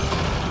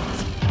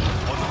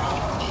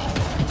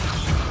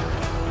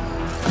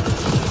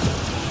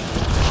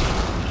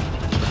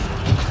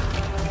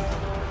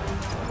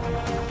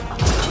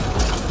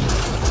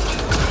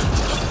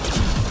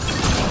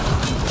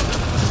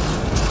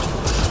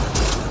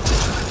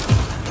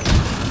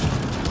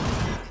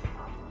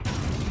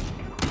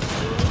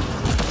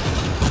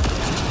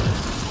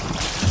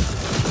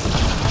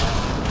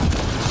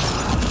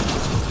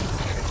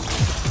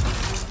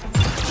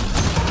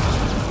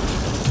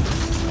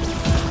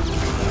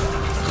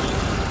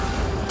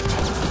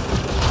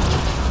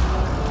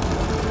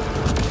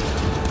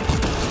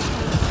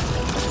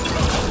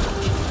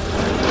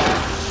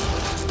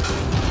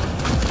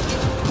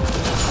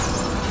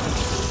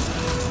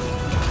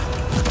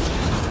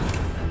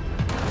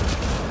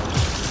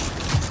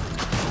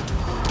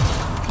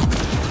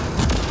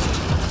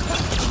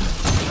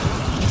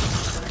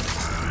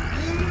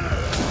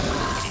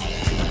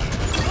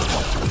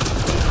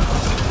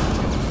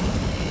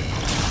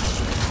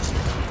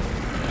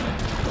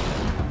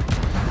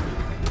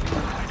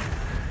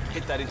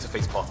 Hit that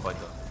interface,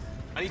 Pathfinder.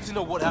 I need to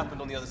know what happened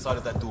on the other side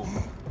of that door.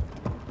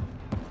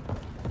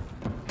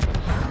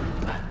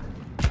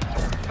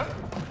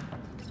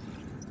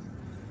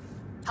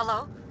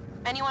 Hello?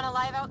 Anyone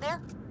alive out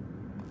there?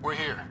 We're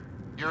here.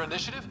 Your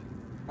initiative?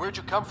 Where'd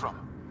you come from?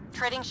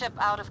 Trading ship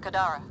out of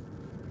Kadara.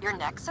 Your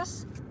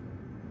Nexus?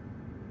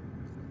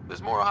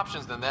 There's more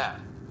options than that.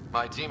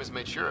 My team has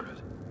made sure of it.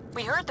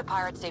 We heard the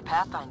pirates say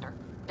Pathfinder.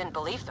 Didn't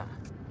believe them.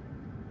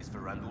 Is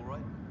Veranda all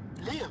right?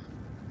 Liam,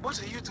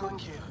 what are you doing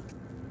here?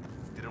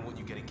 Didn't want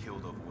you getting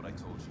killed over what I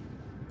told you.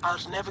 I'll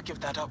never give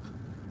that up.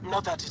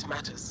 Not that it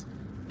matters.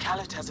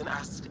 Khaled hasn't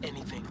asked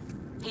anything.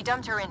 He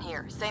dumped her in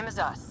here, same as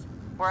us.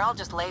 We're all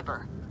just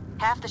labor.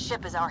 Half the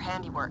ship is our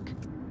handiwork.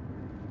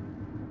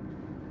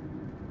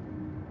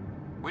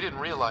 We didn't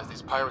realize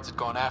these pirates had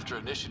gone after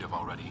Initiative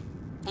already.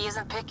 He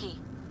isn't picky.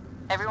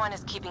 Everyone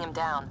is keeping him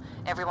down.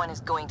 Everyone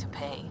is going to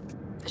pay.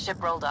 The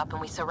ship rolled up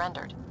and we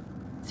surrendered.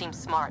 Seemed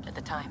smart at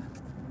the time.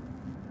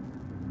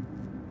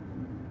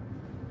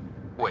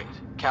 Wait,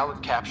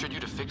 Khaled captured you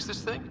to fix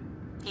this thing?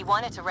 He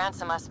wanted to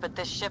ransom us, but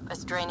this ship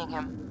is draining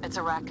him. It's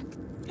a wreck.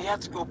 He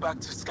had to go back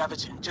to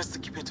scavenging just to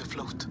keep it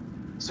afloat.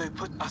 So he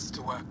put us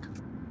to work.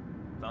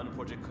 Found a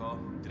project car,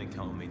 didn't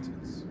count on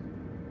maintenance.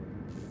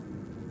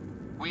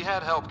 We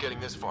had help getting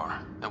this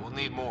far, and we'll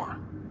need more.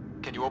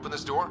 Can you open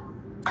this door?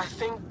 I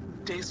think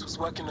Dace was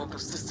working on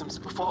those systems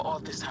before all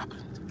this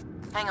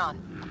happened. Hang on.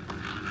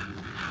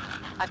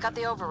 I've got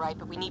the override,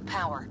 but we need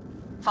power.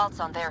 Fault's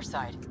on their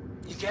side.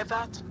 You get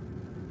that?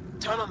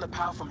 Turn on the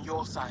power from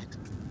your side.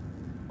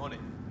 On it.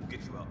 We'll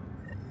get you out.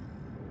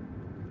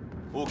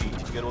 Augie,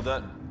 did you get all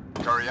that?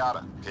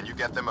 Curiata, can you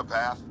get them a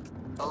path?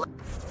 Allow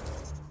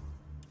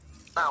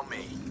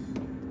me.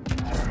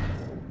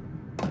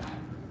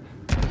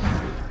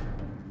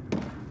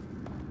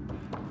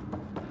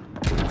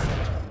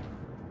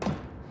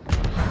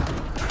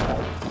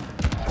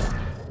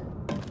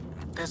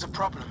 there's a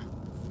problem.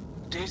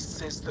 This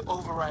says the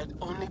override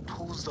only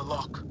pulls the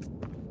lock.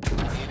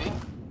 Meaning?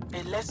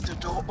 It lets the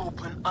door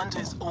open under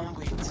its own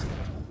weight.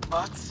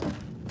 But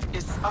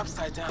it's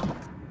upside down.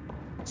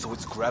 So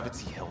it's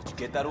gravity held. You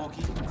get that,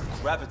 Orky?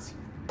 Gravity.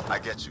 I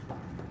get you.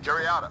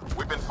 Curiata,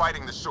 we've been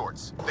fighting the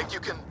shorts. Think you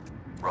can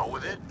roll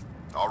with it?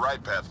 All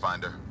right,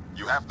 Pathfinder.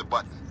 You have the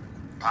button.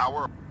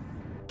 Power.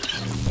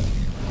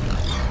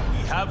 We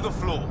have the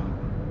floor.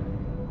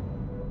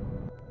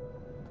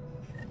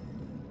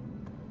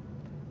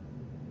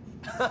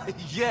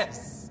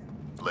 Yes!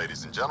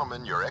 Ladies and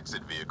gentlemen, your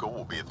exit vehicle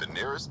will be at the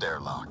nearest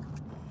airlock.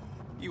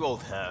 You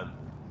old ham.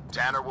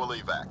 Tanner will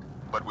evac,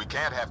 but we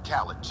can't have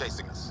Khaled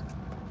chasing us.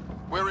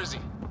 Where is he?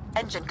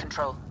 Engine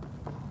control.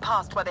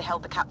 Past where they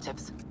held the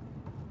captives.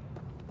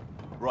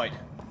 Right.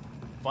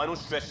 Final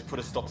stretch to put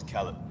a stop to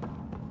Khaled.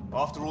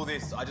 After all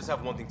this, I just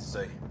have one thing to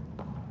say.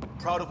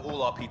 Proud of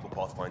all our people,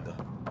 Pathfinder.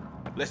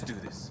 Let's do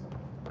this.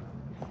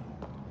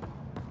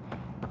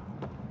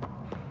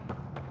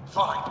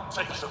 Fine,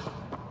 take them.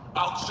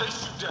 I'll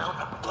chase you down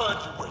and burn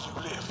you where you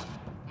live.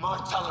 My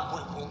talent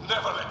whip will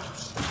never let you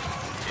sleep.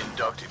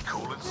 Inducted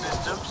coolant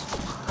systems?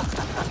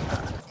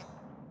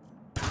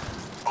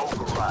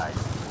 Override.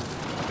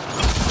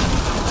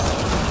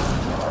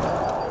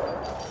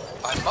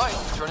 I might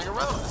be turning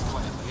around this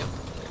plan,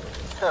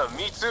 Liam.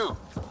 Me too.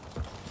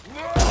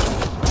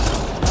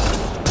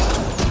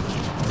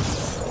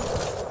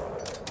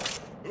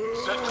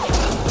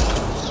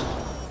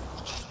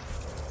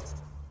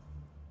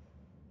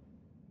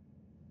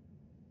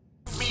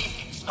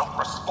 Means not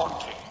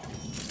responding.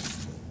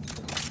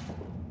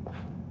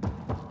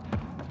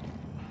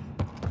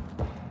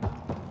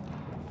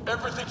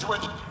 Everything to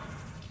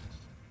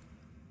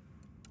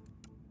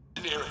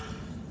engineering.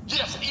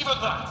 Yes, even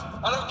that.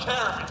 I don't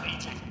care if it's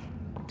eating.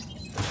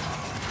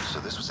 So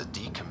this was a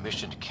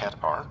decommissioned Kett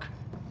Ark?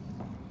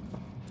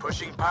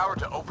 Pushing power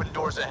to open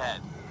doors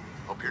ahead.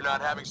 Hope you're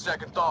not having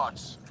second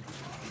thoughts.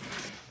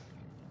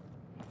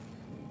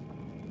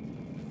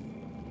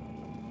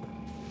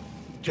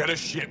 Get a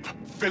ship,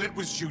 fill it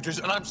with shooters,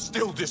 and I'm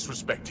still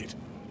disrespected.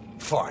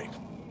 Fine.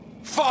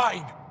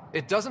 Fine!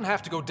 It doesn't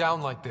have to go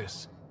down like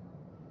this.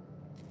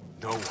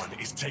 No one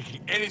is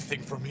taking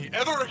anything from me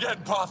ever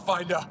again,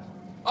 Pathfinder!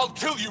 I'll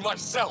kill you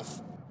myself!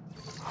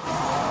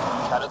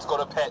 Khaled's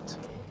got a pet.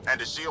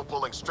 And a shield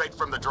pulling straight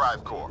from the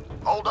drive core.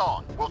 Hold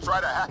on, we'll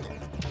try to hack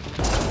it.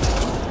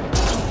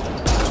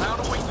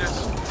 Found a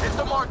weakness. Hit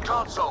the mark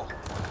console.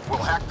 We'll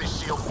hack this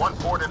shield one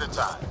port at a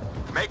time.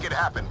 Make it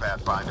happen,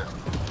 Pathfinder.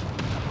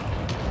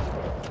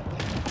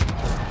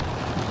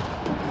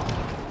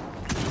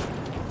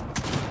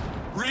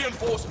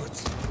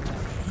 Reinforcements!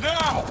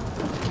 Now!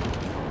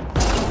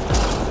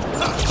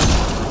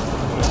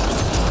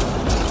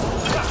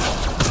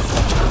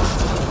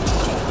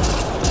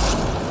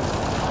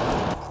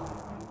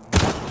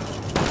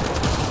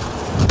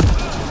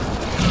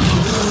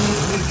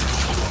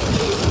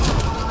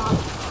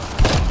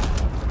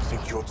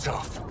 Think you're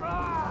tough?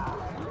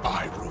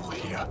 I rule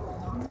here.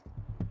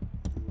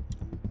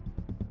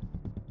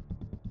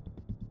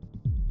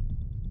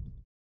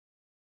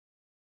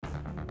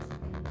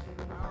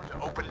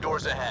 To open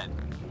doors ahead.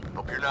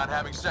 Hope you're not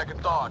having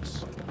second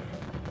thoughts.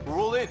 We're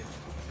all in.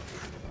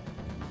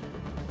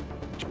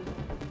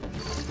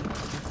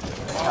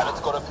 Khaled's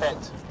got a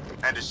pet.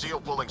 And a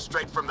shield pulling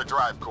straight from the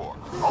drive core.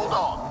 Hold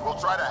on, we'll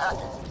try to hack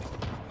it.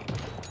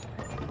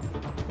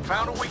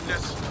 Found a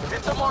weakness.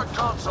 Hit the mark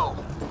console.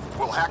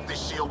 We'll hack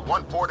this shield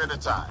one port at a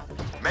time.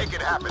 Make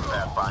it happen,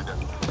 Pathfinder.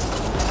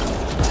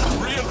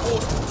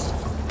 Reinforcements!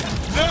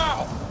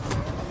 Now!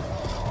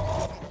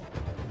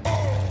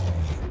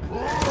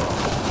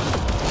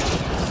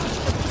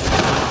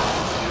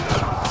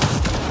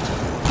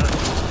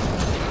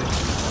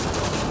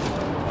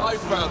 I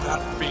found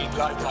that fiend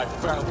like I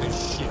found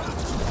this ship.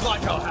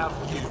 Like I'll have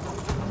you.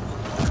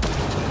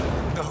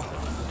 No,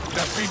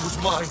 that fiend was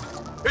mine.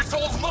 It's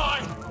all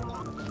mine!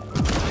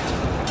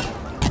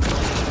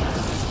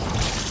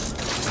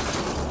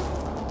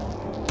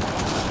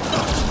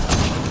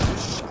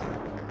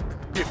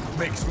 It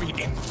makes me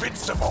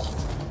invincible.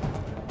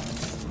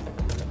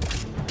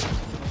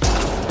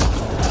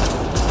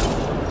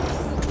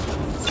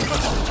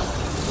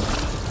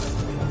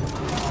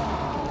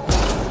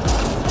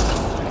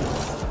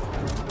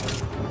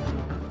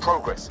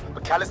 Progress,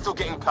 but Khaled's still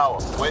getting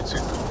power. Where to?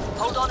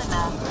 Hold on in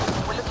there.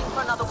 We're looking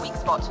for another weak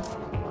spot.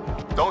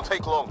 Don't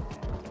take long.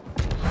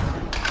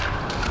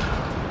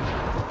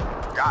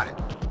 Got it.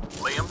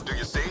 Liam, do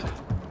you see?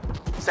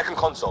 Second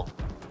console.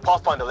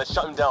 Pathfinder, let's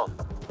shut him down.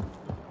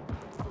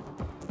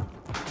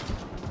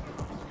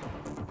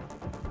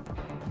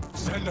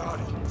 Send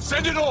Arnie.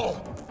 Send it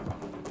all!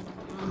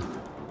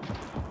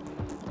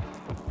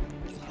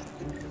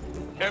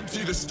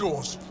 Empty the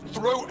stores.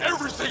 Throw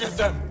everything at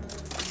them!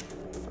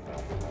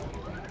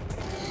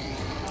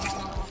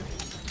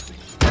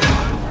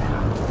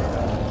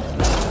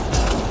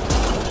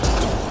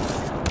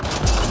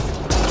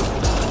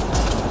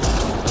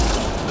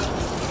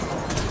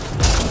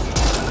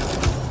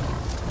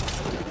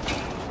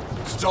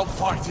 Stop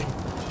fighting!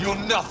 You're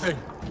nothing!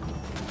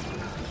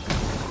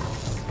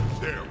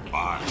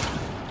 Fine.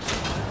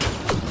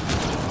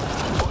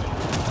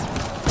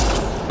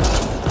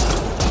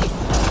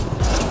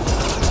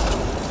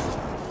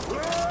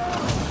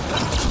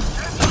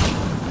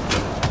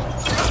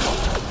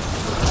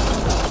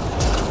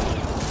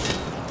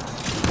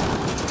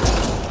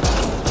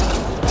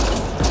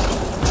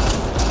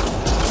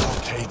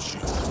 Cage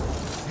you.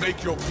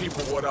 Make your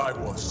people what I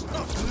was.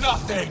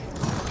 Nothing!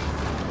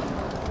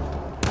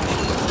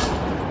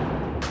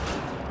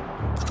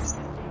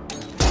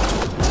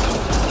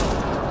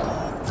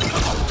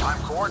 I'm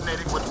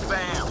coordinating with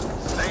Sam.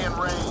 Stay in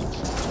range.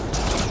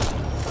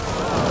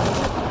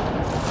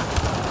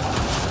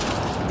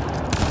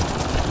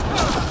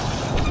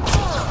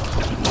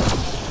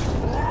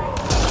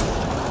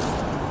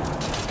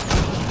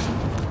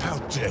 How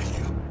dare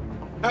you?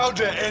 How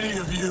dare any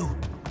of you?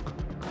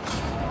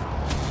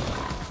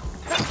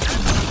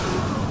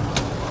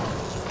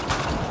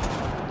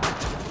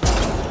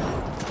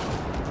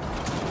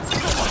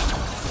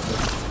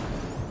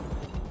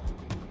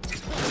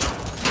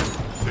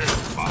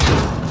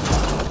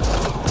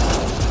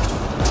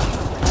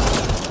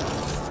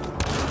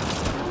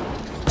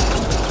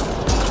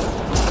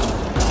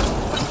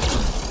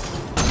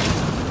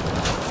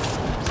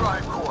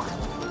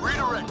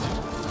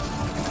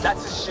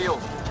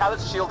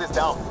 Shield is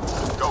down.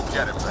 Go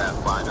get him,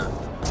 Pathfinder.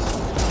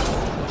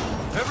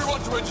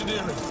 Everyone to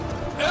engineering!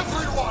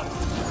 Everyone!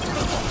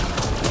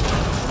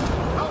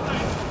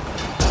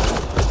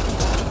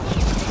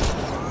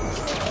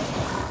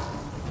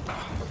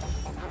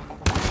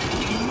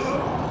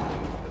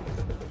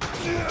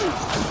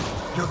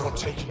 You're not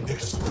taking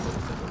this.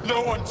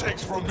 No one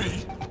takes from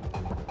me.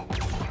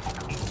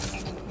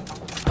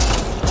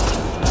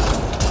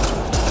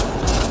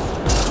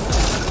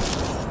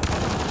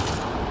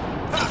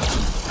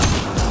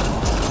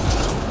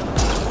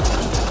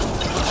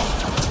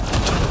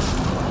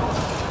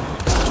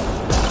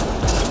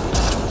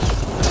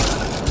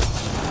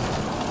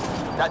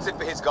 That's it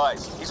for his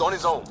guys. He's on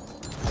his own.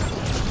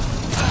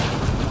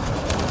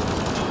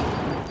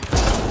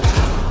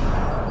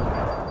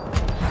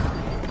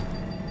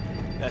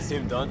 That's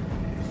him done,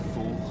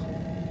 fool.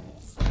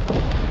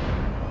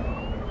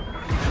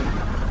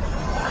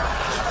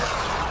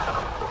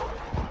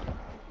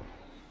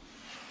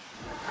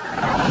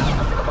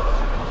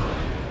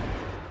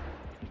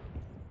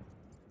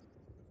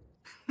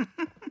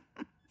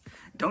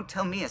 Don't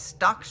tell me a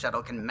stock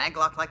shuttle can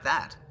maglock like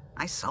that.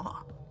 I saw.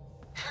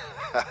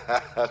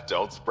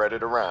 Don't spread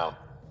it around.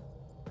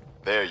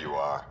 There you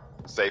are.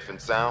 Safe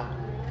and sound?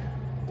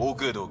 All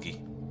good,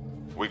 Augie.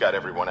 We got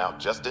everyone out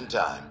just in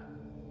time.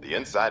 The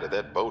inside of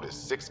that boat is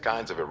 6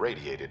 kinds of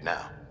irradiated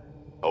now.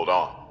 Hold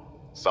on.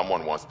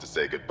 Someone wants to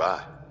say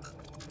goodbye.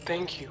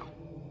 Thank you,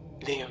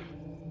 Liam.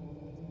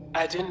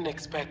 I didn't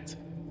expect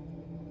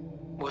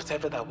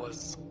whatever that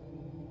was.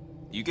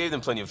 You gave them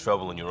plenty of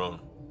trouble on your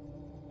own.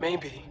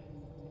 Maybe.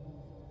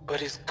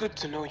 But it's good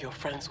to know your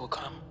friends will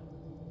come.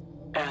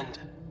 And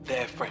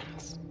their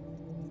friends.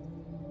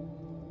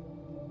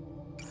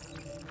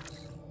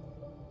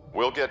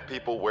 We'll get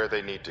people where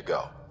they need to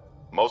go.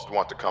 Most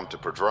want to come to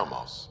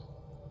Prodromos.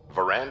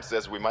 Varan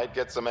says we might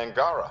get some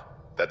Angara.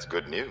 That's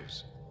good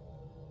news.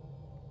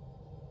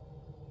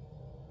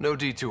 No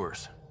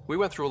detours. We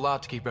went through a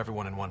lot to keep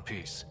everyone in one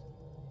piece.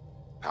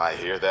 I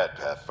hear that,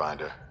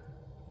 Pathfinder.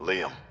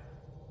 Liam,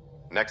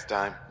 next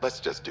time, let's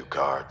just do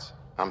cards.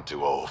 I'm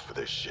too old for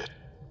this shit.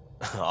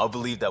 I'll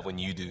believe that when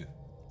you do.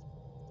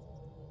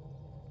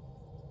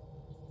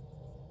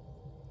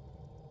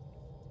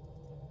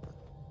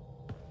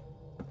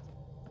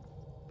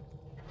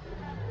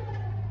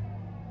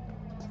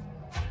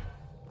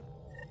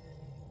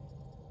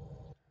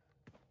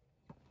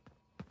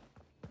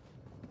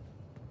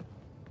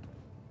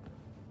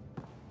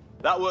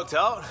 That worked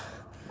out.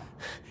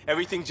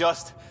 Everything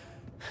just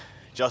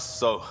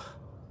so.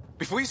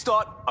 Before you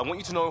start, I want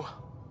you to know,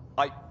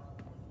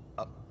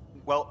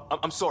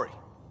 I'm sorry.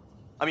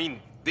 I mean,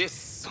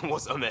 this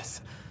was a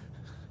mess.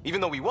 Even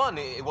though we won,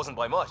 it wasn't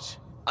by much.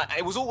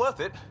 It was all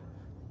worth it.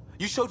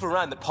 You showed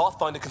Varan that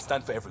Pathfinder can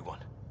stand for everyone.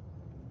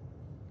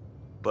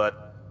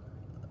 But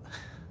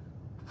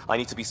I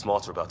need to be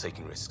smarter about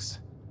taking risks.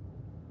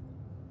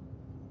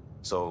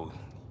 So,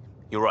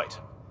 you're right.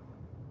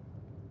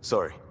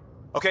 Sorry.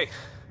 Okay,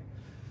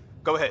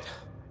 go ahead.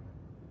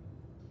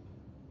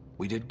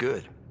 We did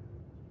good.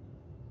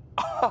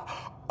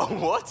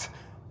 What?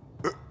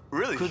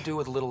 Really? Could do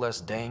with a little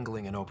less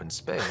dangling in open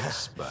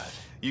space, but...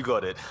 You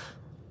got it.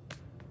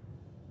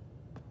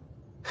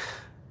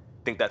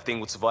 Think that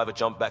thing would survive a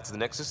jump back to the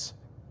Nexus?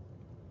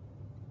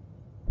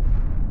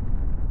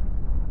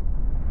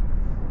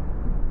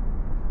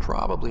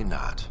 Probably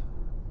not.